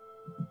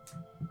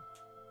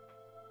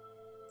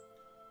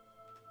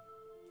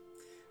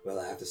 Well,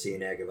 I have to see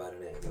an egg about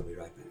an egg. I'll be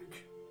right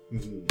back.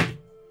 Anybody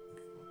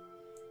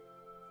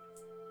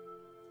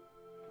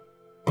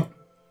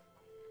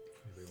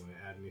want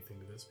to add anything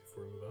to this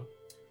before we move on?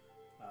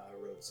 I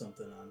wrote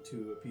something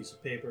onto a piece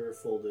of paper,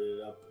 folded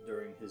it up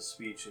during his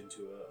speech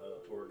into a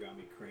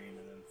origami crane,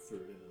 and then threw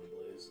it into the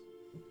blaze.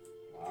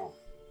 Wow.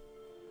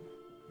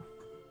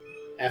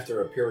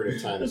 After a period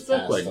of time has It's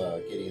not passed,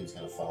 like- Gideon's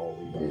going to follow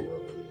Levi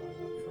wherever Levi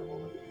went for a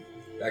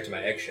moment. Back to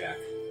my egg shack.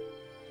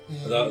 Egg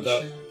shack,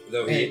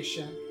 Though egg he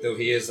shack. though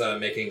he is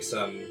making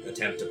some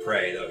attempt to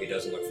pray, though he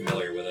doesn't look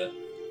familiar with it.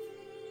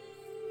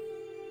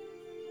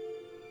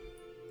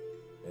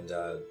 And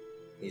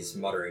he's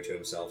muttering to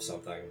himself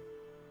something.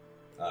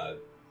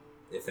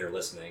 If they're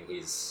listening,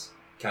 he's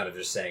kind of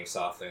just saying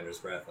softly under his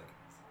breath, like,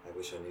 I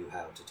wish I knew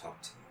how to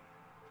talk to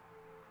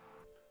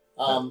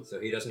you. So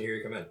he doesn't hear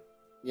you come in.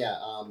 Yeah,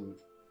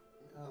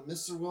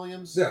 Mr.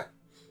 Williams? Yeah.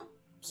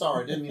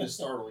 Sorry, didn't mean to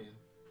startle you.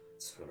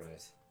 It's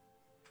alright.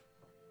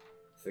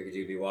 Figured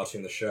you'd be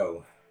watching the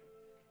show.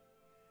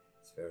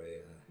 It's very,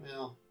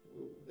 Well,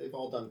 they've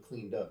all done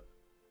cleaned up.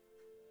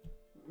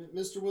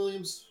 Mr.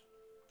 Williams,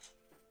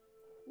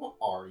 what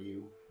are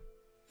you?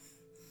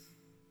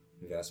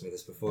 You've asked me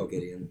this before,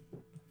 Gideon.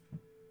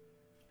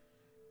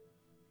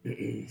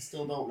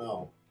 Still don't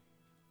know.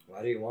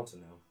 Why do you want to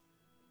know?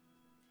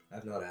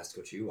 I've not asked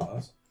what you are.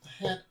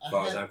 As I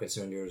far as I'm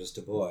concerned, you're just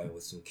a boy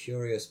with some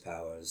curious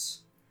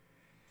powers.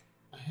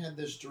 had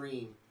this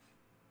dream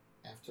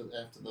after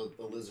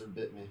the lizard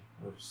bit me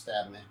or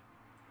stabbed me.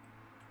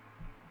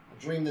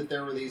 I dreamed that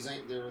there were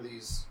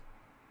these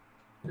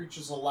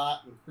creatures of light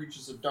and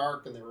creatures of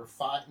dark, and they were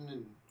fighting,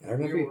 and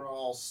we were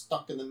all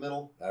stuck in the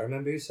middle. I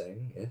remember you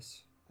saying,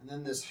 yes. And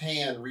then this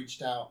hand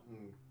reached out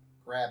and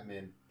grabbed me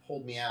and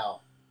pulled me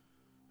out.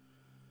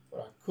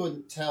 But I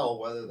couldn't tell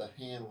whether the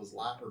hand was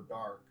light or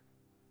dark.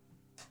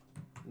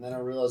 And then I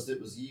realized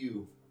it was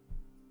you.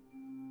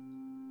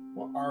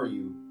 What are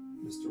you,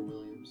 Mr.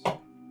 Williams?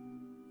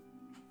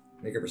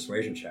 Make a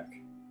persuasion check.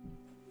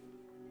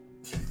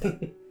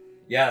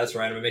 Yeah, that's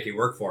right. I'm gonna make you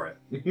work for it.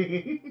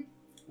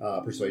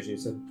 Persuasion, you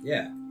said?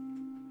 Yeah.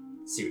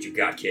 See what you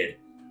got, kid.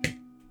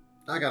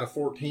 I got a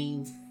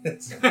 14.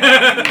 It's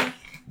bad,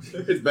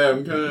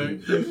 okay.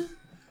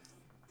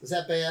 Is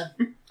that bad?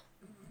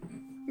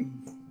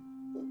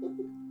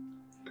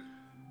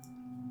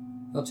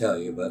 I'll tell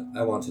you, but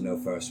I want to know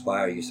first,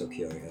 why are you so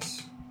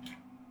curious?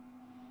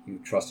 You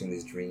trusting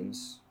these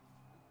dreams?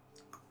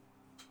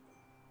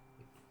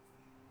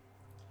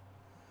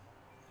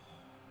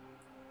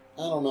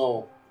 I don't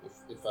know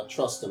if I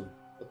trust them,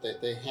 but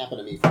they happen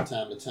to me from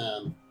time to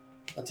time.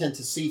 I tend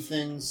to see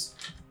things.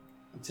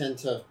 I tend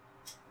to,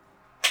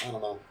 I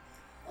don't know.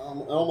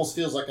 It almost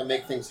feels like I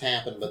make things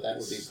happen, but that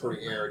would be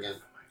pretty arrogant.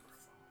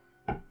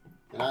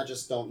 And I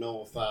just don't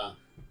know if I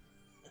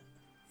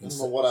don't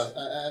know what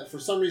I for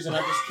some reason, I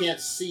just can't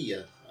see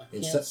you. I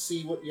can't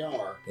see what you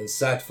are.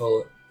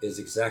 Insightful is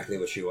exactly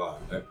what you are.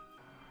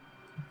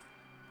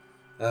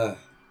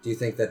 Do you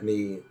think that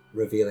me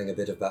revealing a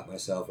bit about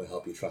myself will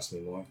help you trust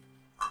me more?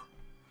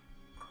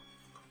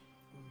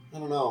 I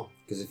don't know.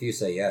 Because if you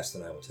say yes,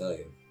 then I will tell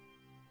you.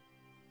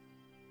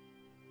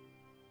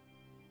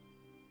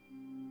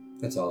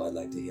 That's all I'd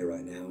like to hear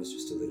right now, is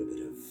just a little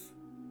bit of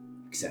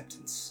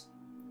acceptance.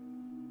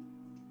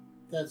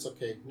 That's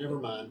okay. Never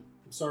mind.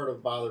 I'm sorry to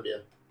have bothered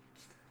you.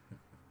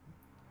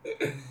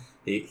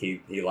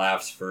 He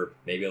laughs for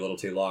maybe a little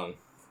too long.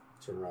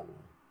 Turn around and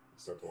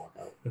start to walk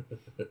out.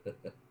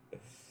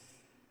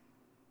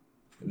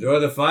 Enjoy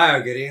the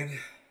fire, Gideon.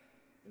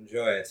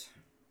 Enjoy it.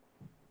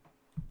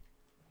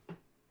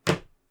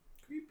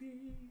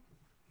 Creepy.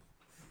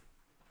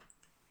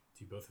 Do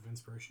you both have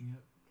inspiration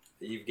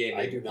yet? You gave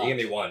I do not. You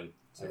gave me one.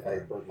 I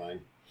burnt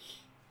mine.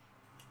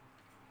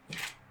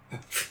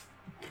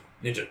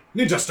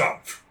 Ninja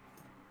stomp!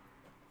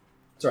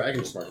 Sorry, I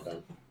can just mark it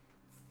down.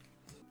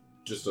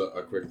 Just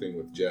a quick thing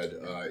with Jed.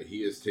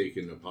 He has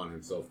taken upon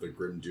himself the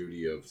grim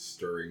duty of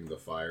stirring the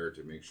fire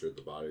to make sure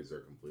the bodies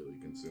are completely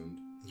consumed.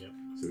 Yep.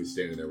 So he's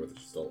standing there with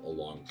just a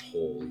long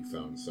pole he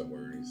found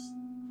somewhere, and he's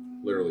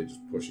literally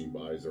just pushing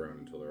bodies around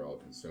until they're all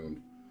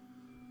consumed.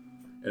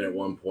 And at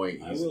one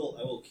point, I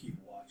will keep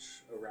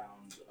watch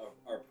around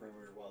our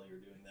perimeter while you're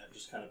doing that,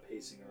 just kind of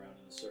pacing around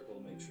in a circle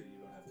to make sure you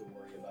don't have to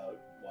worry about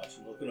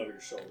looking over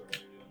your shoulder while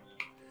you're doing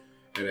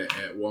that.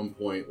 And at one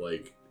point,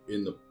 like,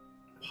 in the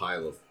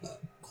pile of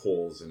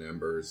coals and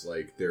embers,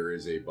 like, there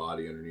is a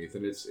body underneath,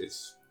 and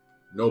it's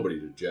nobody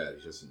to Jed.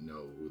 He doesn't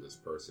know who this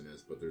person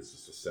is, but there's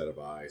just a set of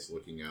eyes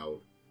looking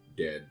out,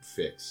 dead,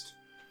 fixed,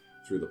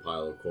 through the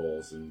pile of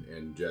coals,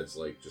 and Jed's,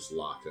 like, just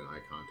locked in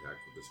eye contact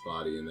with this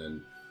body, and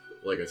then,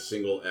 like, a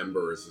single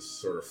ember is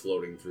just sort of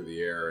floating through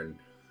the air, and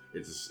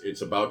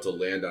it's about to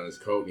land on his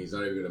coat, and he's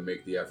not even going to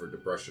make the effort to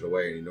brush it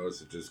away, and he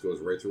notices it just goes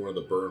right through one of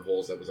the burn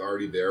holes that was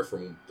already there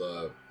from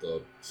the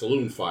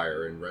saloon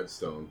fire in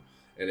Redstone,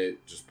 and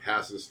it just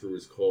passes through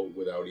his coat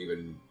without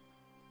even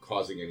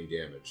causing any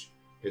damage.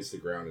 Hits the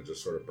ground and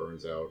just sort of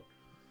burns out,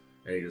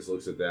 and he just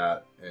looks at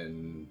that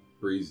and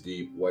breathes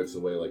deep, wipes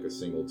away like a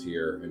single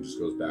tear, and just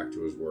goes back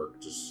to his work,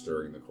 just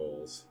stirring the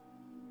coals.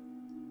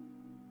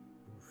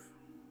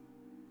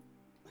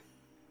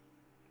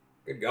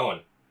 Good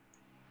going.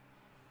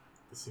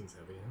 This seems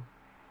heavy,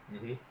 huh?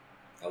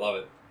 Mm-hmm. I love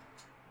it.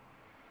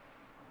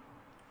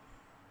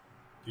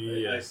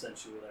 I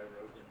sent you what I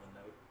wrote in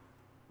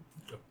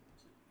the note.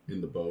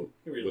 In the boat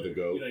You can read with it. a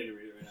goat. You don't need to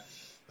read it right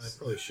now. I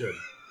probably should.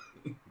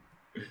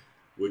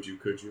 Would you?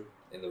 Could you?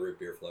 in the root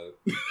beer float.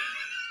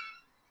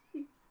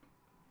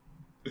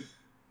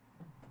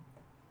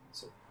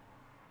 So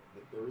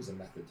there is a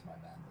method to my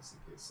madness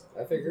in case.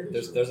 I figured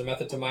there's a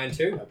method to mine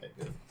too. Okay,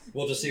 good.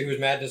 We'll just see whose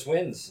madness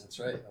wins. That's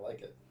right. I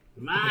like it.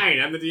 Mine,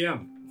 I'm the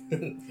DM.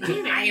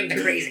 I am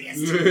the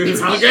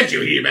craziest. I'll get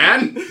you,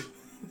 He-Man. Is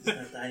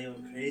that I am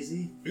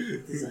crazy?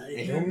 Is I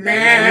You're am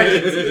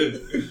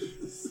mad.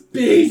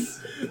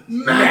 Space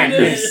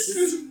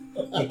madness.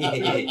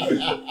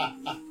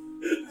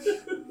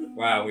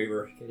 Wow, we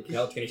were.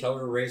 Can you tell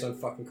we were raised on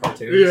fucking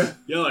cartoons? Yeah.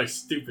 Y'all are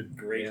stupid.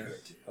 great. Yeah.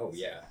 Oh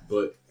yeah.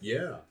 But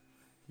yeah.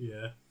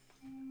 Yeah.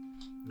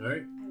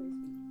 Alright.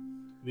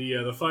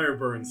 The fire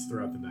burns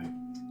throughout the night.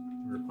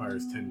 It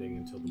requires tending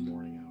until the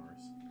morning hours.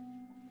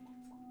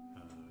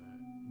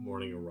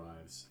 Morning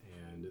arrives,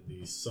 and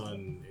the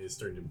sun is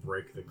starting to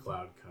break the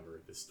cloud cover.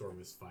 The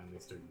storm is finally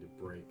starting to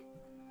break.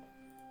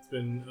 It's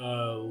been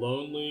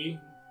lonely,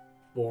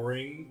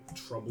 boring,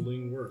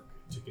 troubling work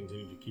to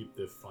continue to keep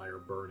the fire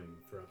burning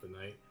throughout the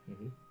night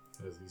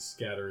as these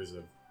scatters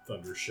of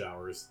thunder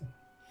showers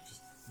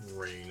just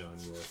rain on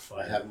your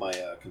fire. I have my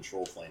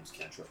control flames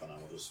cantrip, and I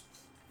will just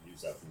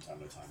use that from time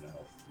to time to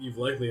help. You've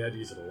likely had to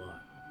use it a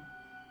lot.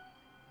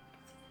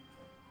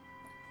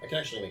 I can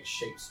actually make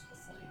shapes of the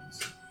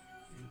flames.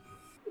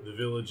 The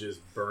village is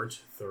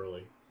burnt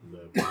thoroughly.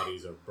 The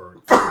bodies are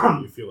burnt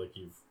thoroughly. You feel like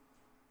you've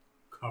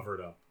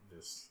covered up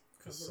this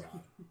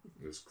facade.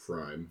 This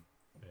crime.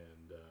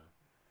 And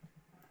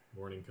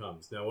morning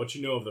comes. Now, what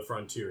you know of the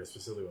frontier,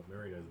 specifically what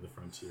Mary knows of the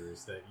frontier,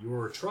 is that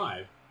your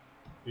tribe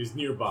is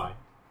nearby,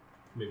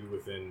 maybe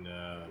within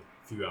a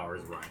few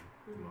hours' ride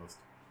at most.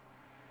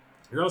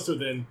 You're also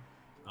then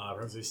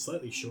perhaps a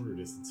slightly shorter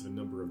distance of a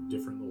number of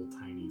different little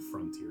tiny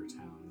frontier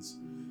towns.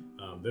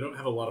 They don't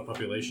have a lot of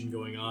population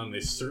going on. They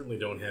certainly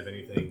don't have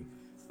anything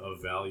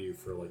of value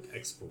for like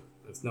export.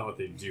 That's not what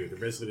they do. They're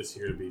basically just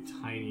here to be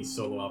tiny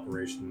solo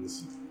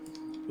operations,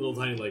 little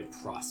tiny like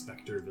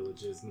prospector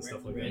villages and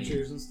stuff like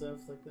Ranchers and stuff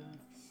like that. that.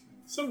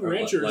 Some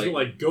ranchers are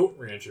like goat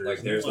ranchers.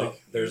 Like there's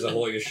there's the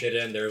hole you shit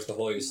in, there's the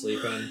hole you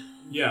sleep in.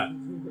 yeah.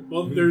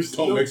 Well, there's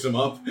Don't no, mix them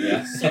up.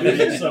 Yeah.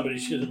 Somebody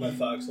shit in my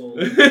foxhole.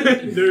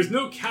 there's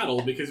no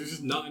cattle because there's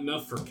just not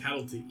enough for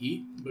cattle to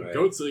eat. But Right.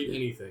 goats will eat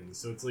anything,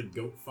 so it's like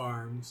goat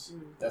farms.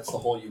 That's the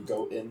hole you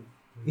go in.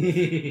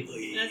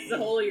 That's the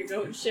hole you're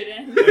going shit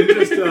in. And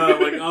just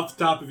like off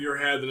the top of your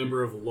head, the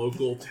number of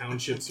local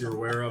townships you're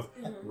aware of: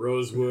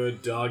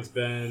 Rosewood, Dogs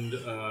Bend,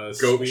 Goat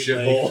Sweet shit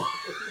Lake, hole.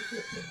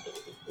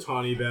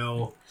 Tawny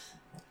Bell.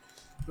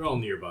 They're all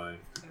nearby.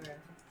 Okay.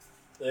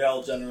 They're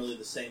all generally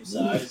the same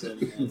size,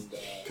 and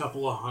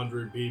Couple of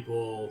hundred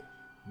people,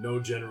 no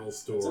general it's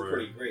a store.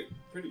 pretty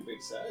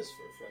big size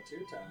for a frontier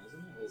town, isn't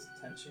it? A little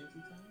tent shanty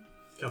town.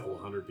 Couple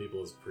of hundred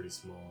people is pretty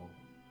small.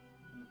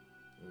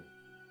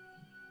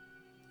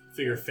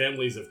 Figure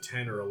families of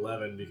 10 or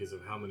 11 because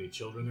of how many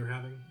children they're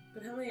having.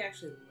 But how many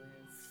actually live?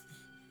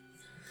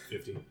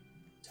 50.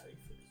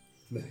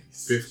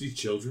 Nice. 50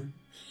 children?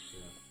 Yeah.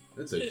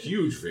 That's a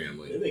huge They've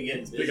family. been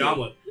getting Big busy.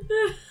 omelet.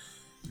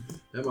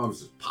 That mom's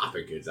just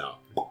popping kids out.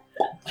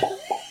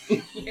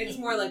 It's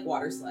more like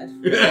water slide.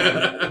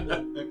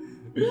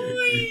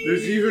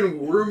 There's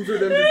even room for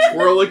them to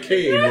twirl a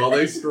cane while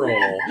they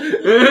stroll.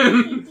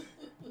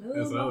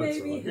 That's Oh, how it's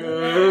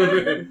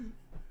baby.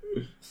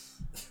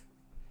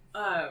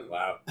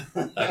 Wow.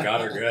 That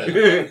got her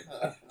good.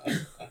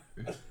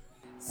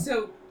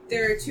 So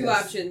there are two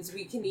options.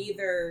 We can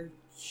either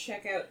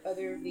check out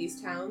other of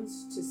these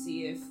towns to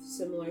see if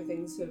similar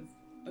things have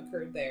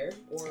occurred there,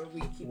 or we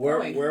keep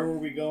going. Where were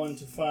we going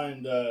to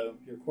find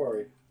your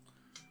quarry?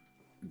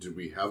 Do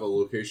we have a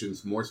location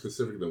more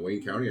specific than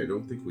Wayne County? I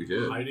don't think we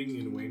did. Hiding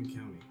in Wayne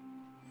County.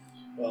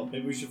 Well,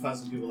 maybe we should find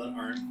some people that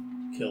aren't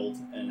killed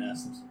and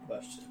ask them some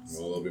questions.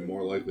 Well, they'll be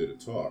more likely to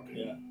talk.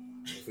 Yeah.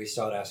 If we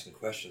start asking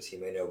questions, he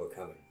may know we're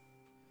coming.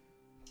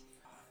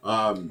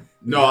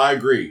 No, I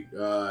agree.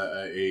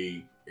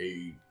 An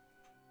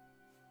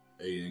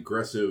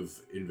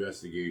aggressive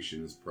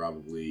investigation is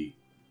probably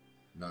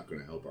not going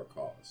to help our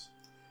cause.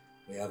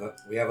 We have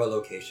a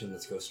location.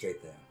 Let's go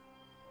straight there.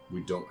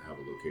 We don't have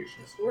a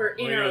location. We're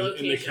in our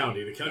location. In the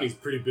county. The county's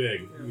pretty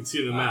big. You can see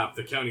on the map,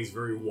 the county's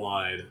very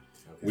wide.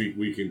 Okay.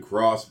 We can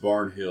cross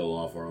Barn Hill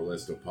off our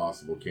list of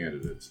possible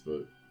candidates,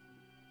 but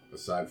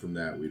aside from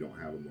that, we don't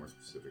have a more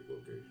specific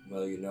location.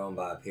 Well, you know him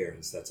by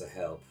appearance. That's a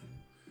help.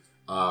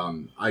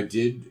 I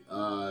did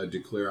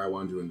declare I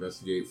wanted to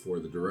investigate for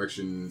the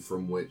direction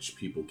from which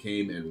people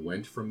came and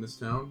went from this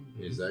town.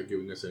 Is that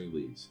giving us any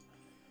leads?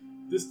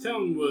 This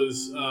town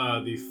was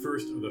the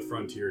first of the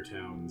frontier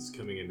towns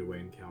coming into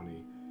Wayne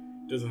County.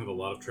 It doesn't have a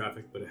lot of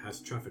traffic, but it has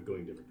traffic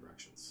going different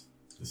directions.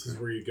 This is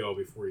where you go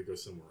before you go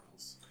somewhere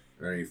else.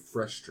 Are there any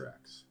fresh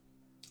tracks?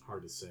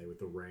 Hard to say with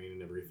the rain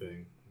and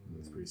everything.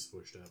 It's pretty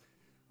smushed up.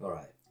 All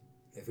right.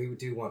 If we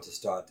do want to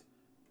start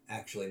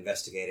actually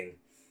investigating,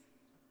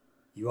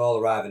 you all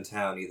arrive in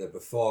town either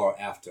before or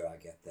after I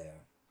get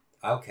there.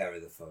 I'll carry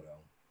the photo.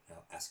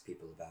 I'll ask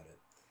people about it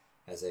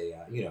as a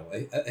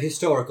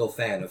historical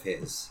fan of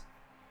his.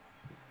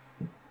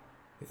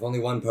 If only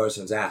one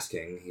person's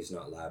asking, he's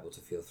not liable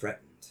to feel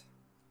threatened.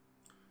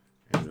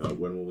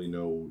 When will we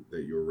know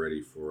that you're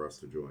ready for us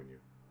to join you?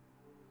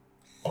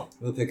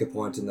 We'll pick a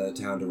point in the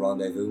town to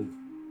rendezvous.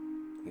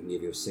 I can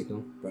give you a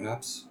signal,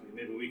 perhaps. I mean,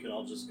 maybe we can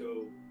all just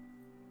go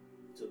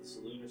to the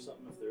saloon or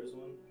something if there is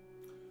one.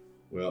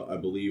 Well, I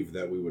believe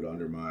that we would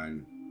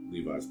undermine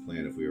Levi's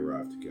plan if we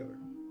arrived together.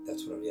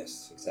 That's what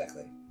yes,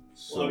 exactly.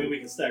 So, Well, I mean, we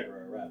can stagger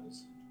our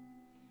arrivals.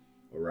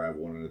 arrive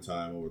one at a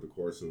time over the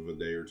course of a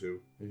day or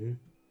two? Mm-hmm.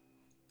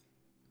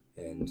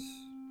 And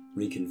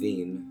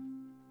reconvene,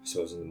 I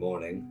suppose, in the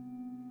morning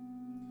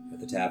at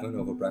the tavern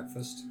over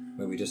breakfast,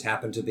 where we just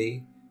happen to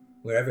be,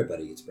 where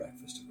everybody eats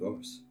breakfast, of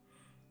course.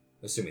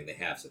 Assuming they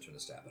have such an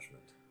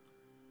establishment.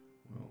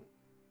 Well,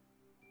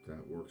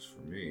 that works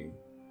for me.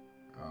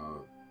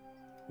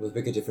 We'll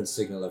pick a different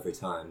signal every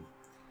time.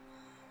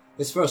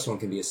 This first one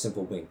can be a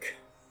simple wink.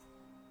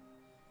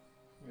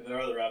 I mean,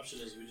 our other option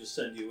is we just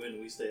send you in,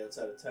 we stay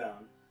outside of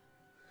town,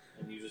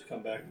 and you just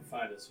come back and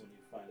find us when you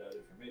find out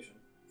information.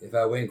 If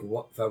I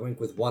wink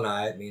with one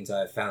eye, it means I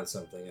have found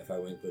something. If I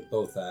wink with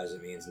both eyes,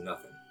 it means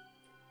nothing.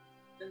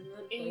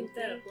 Ain't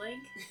that a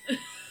blank?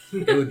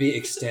 It would be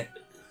extent.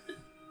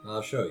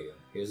 I'll show you.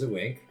 Here's a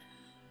wink.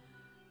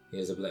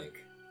 Here's a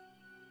blink.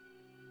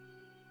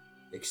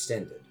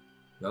 Extended,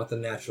 not the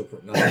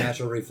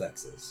natural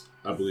reflexes.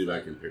 I believe I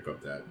can pick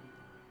up that.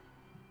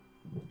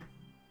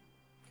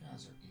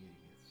 Guys are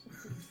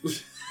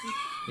idiots.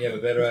 You have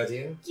a better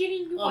idea?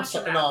 Getting you watch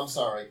your No, mouth. I'm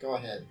sorry. Go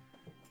ahead.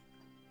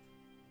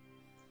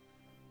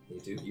 You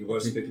do. You were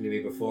speaking to me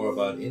before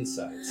about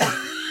insights.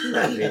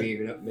 maybe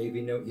you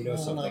know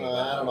something. No,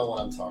 about I don't know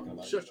what I'm talking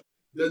about. Shush.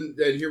 Then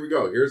here we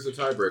go. Here's the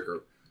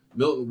tiebreaker.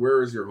 Milton,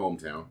 where is your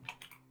hometown?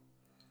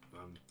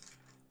 From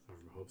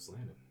Hope's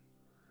Landing.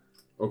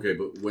 Okay,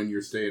 but when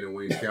you're staying in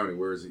Wayne County,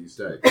 where is it you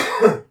stay?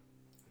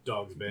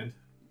 Dog's Bend.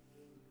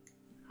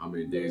 How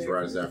many days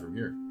ride is that from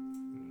here?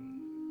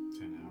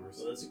 10 hours.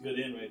 So that's a good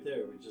in right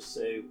there. We just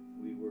say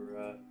we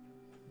were,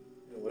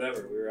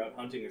 whatever, we were out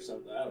hunting or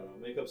something. I don't know.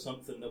 Make up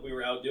something that we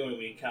were out doing.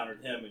 We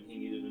encountered him, and he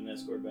needed an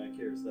escort back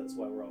here. So that's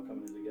why we're all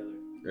coming in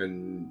together.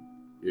 And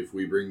if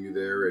we bring you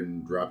there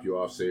and drop you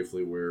off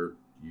safely where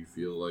you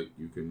feel like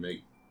you can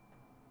make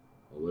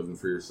a living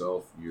for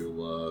yourself,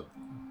 you'll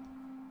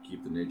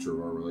keep the nature of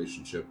our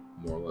relationship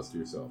more or less to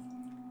yourself.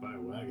 Buy a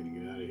wagon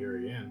and get out of here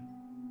again.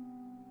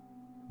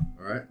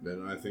 All right,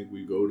 then I think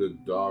we go to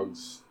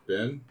Dog's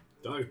Bend.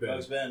 Dog's Bend.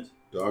 Dog's Bend.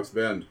 Dog's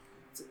Bend.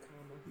 It's a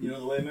comma. You know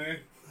the way,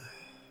 Mary?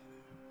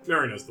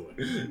 Very knows the way.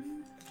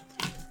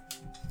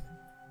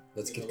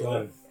 Let's get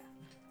going.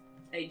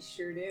 I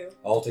sure do.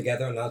 All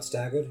together, not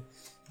staggered.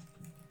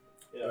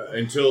 Yeah.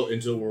 Until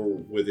we're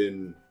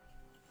within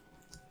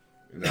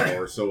an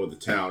hour or so of the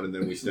town, and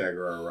then we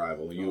stagger our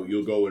arrival.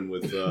 You'll go in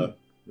with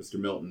Mr.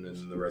 Milton,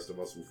 and the rest of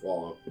us will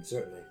follow.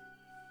 Certainly.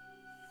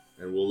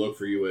 And we'll look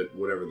for you at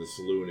whatever the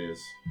saloon is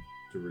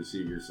to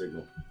receive your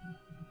signal.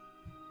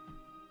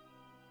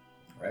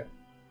 All right.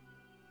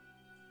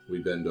 We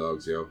bend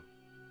dogs, yo.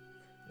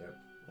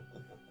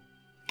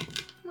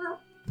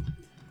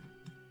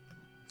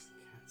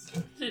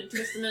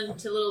 Twist them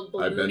into little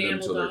I balloon bend them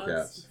animal till they're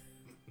dogs.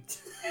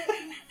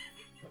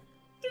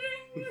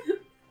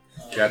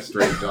 cats. Cats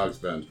straight, dogs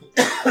bend.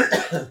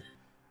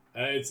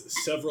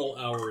 It's several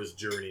hours'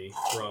 journey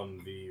from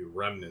the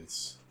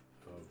remnants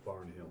of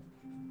Barn Hill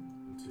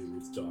to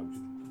its Dog's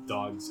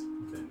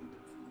Bend.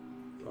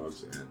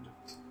 Dog's End.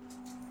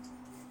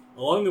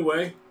 Along the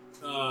way,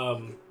 I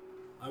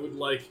would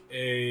like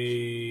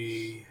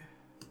a...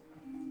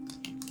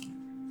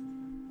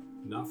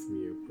 Not from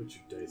you. Put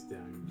your dice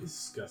down, you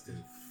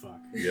disgusting fuck.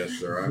 Yes,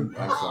 sir. I'm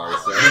sorry,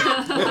 sir.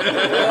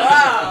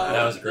 Wow.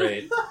 That was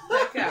great.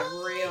 That got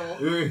real.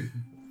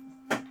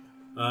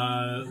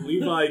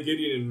 Levi,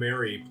 Gideon, and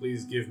Mary,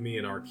 please give me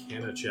an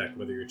Arcana check,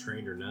 whether you're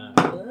trained or not.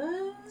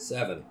 What?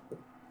 7.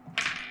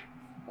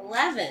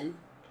 11.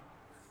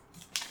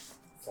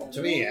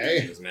 To me,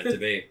 eh? It was meant to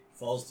be.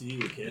 Falls to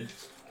you, kid.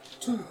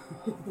 The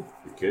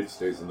kid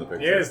stays in the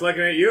picture. Yeah, it's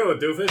looking at you,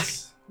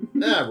 doofus.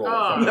 Nah, roll.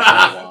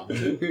 Oh.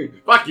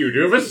 Fuck you,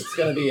 doofus. It's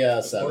gonna be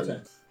a 7.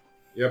 Portent.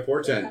 Yeah,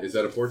 portent. Is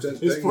that a portent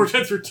His thing?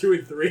 portents were 2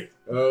 and 3,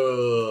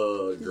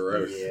 Oh,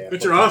 gross. Yeah,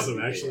 which are awesome,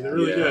 actually. They're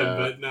really Yeah. good,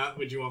 but not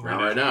what you want Not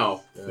right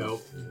now.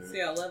 Nope. So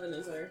yeah, 11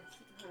 is our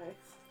high.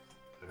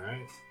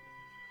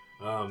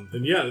 Alright.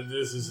 Then yeah,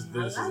 this is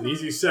an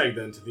easy seg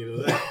then to the end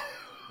of the day.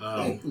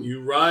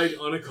 You ride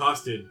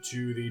unaccosted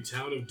to the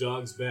town of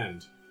Dog's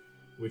Bend,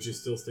 which is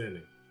still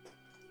standing.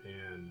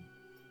 And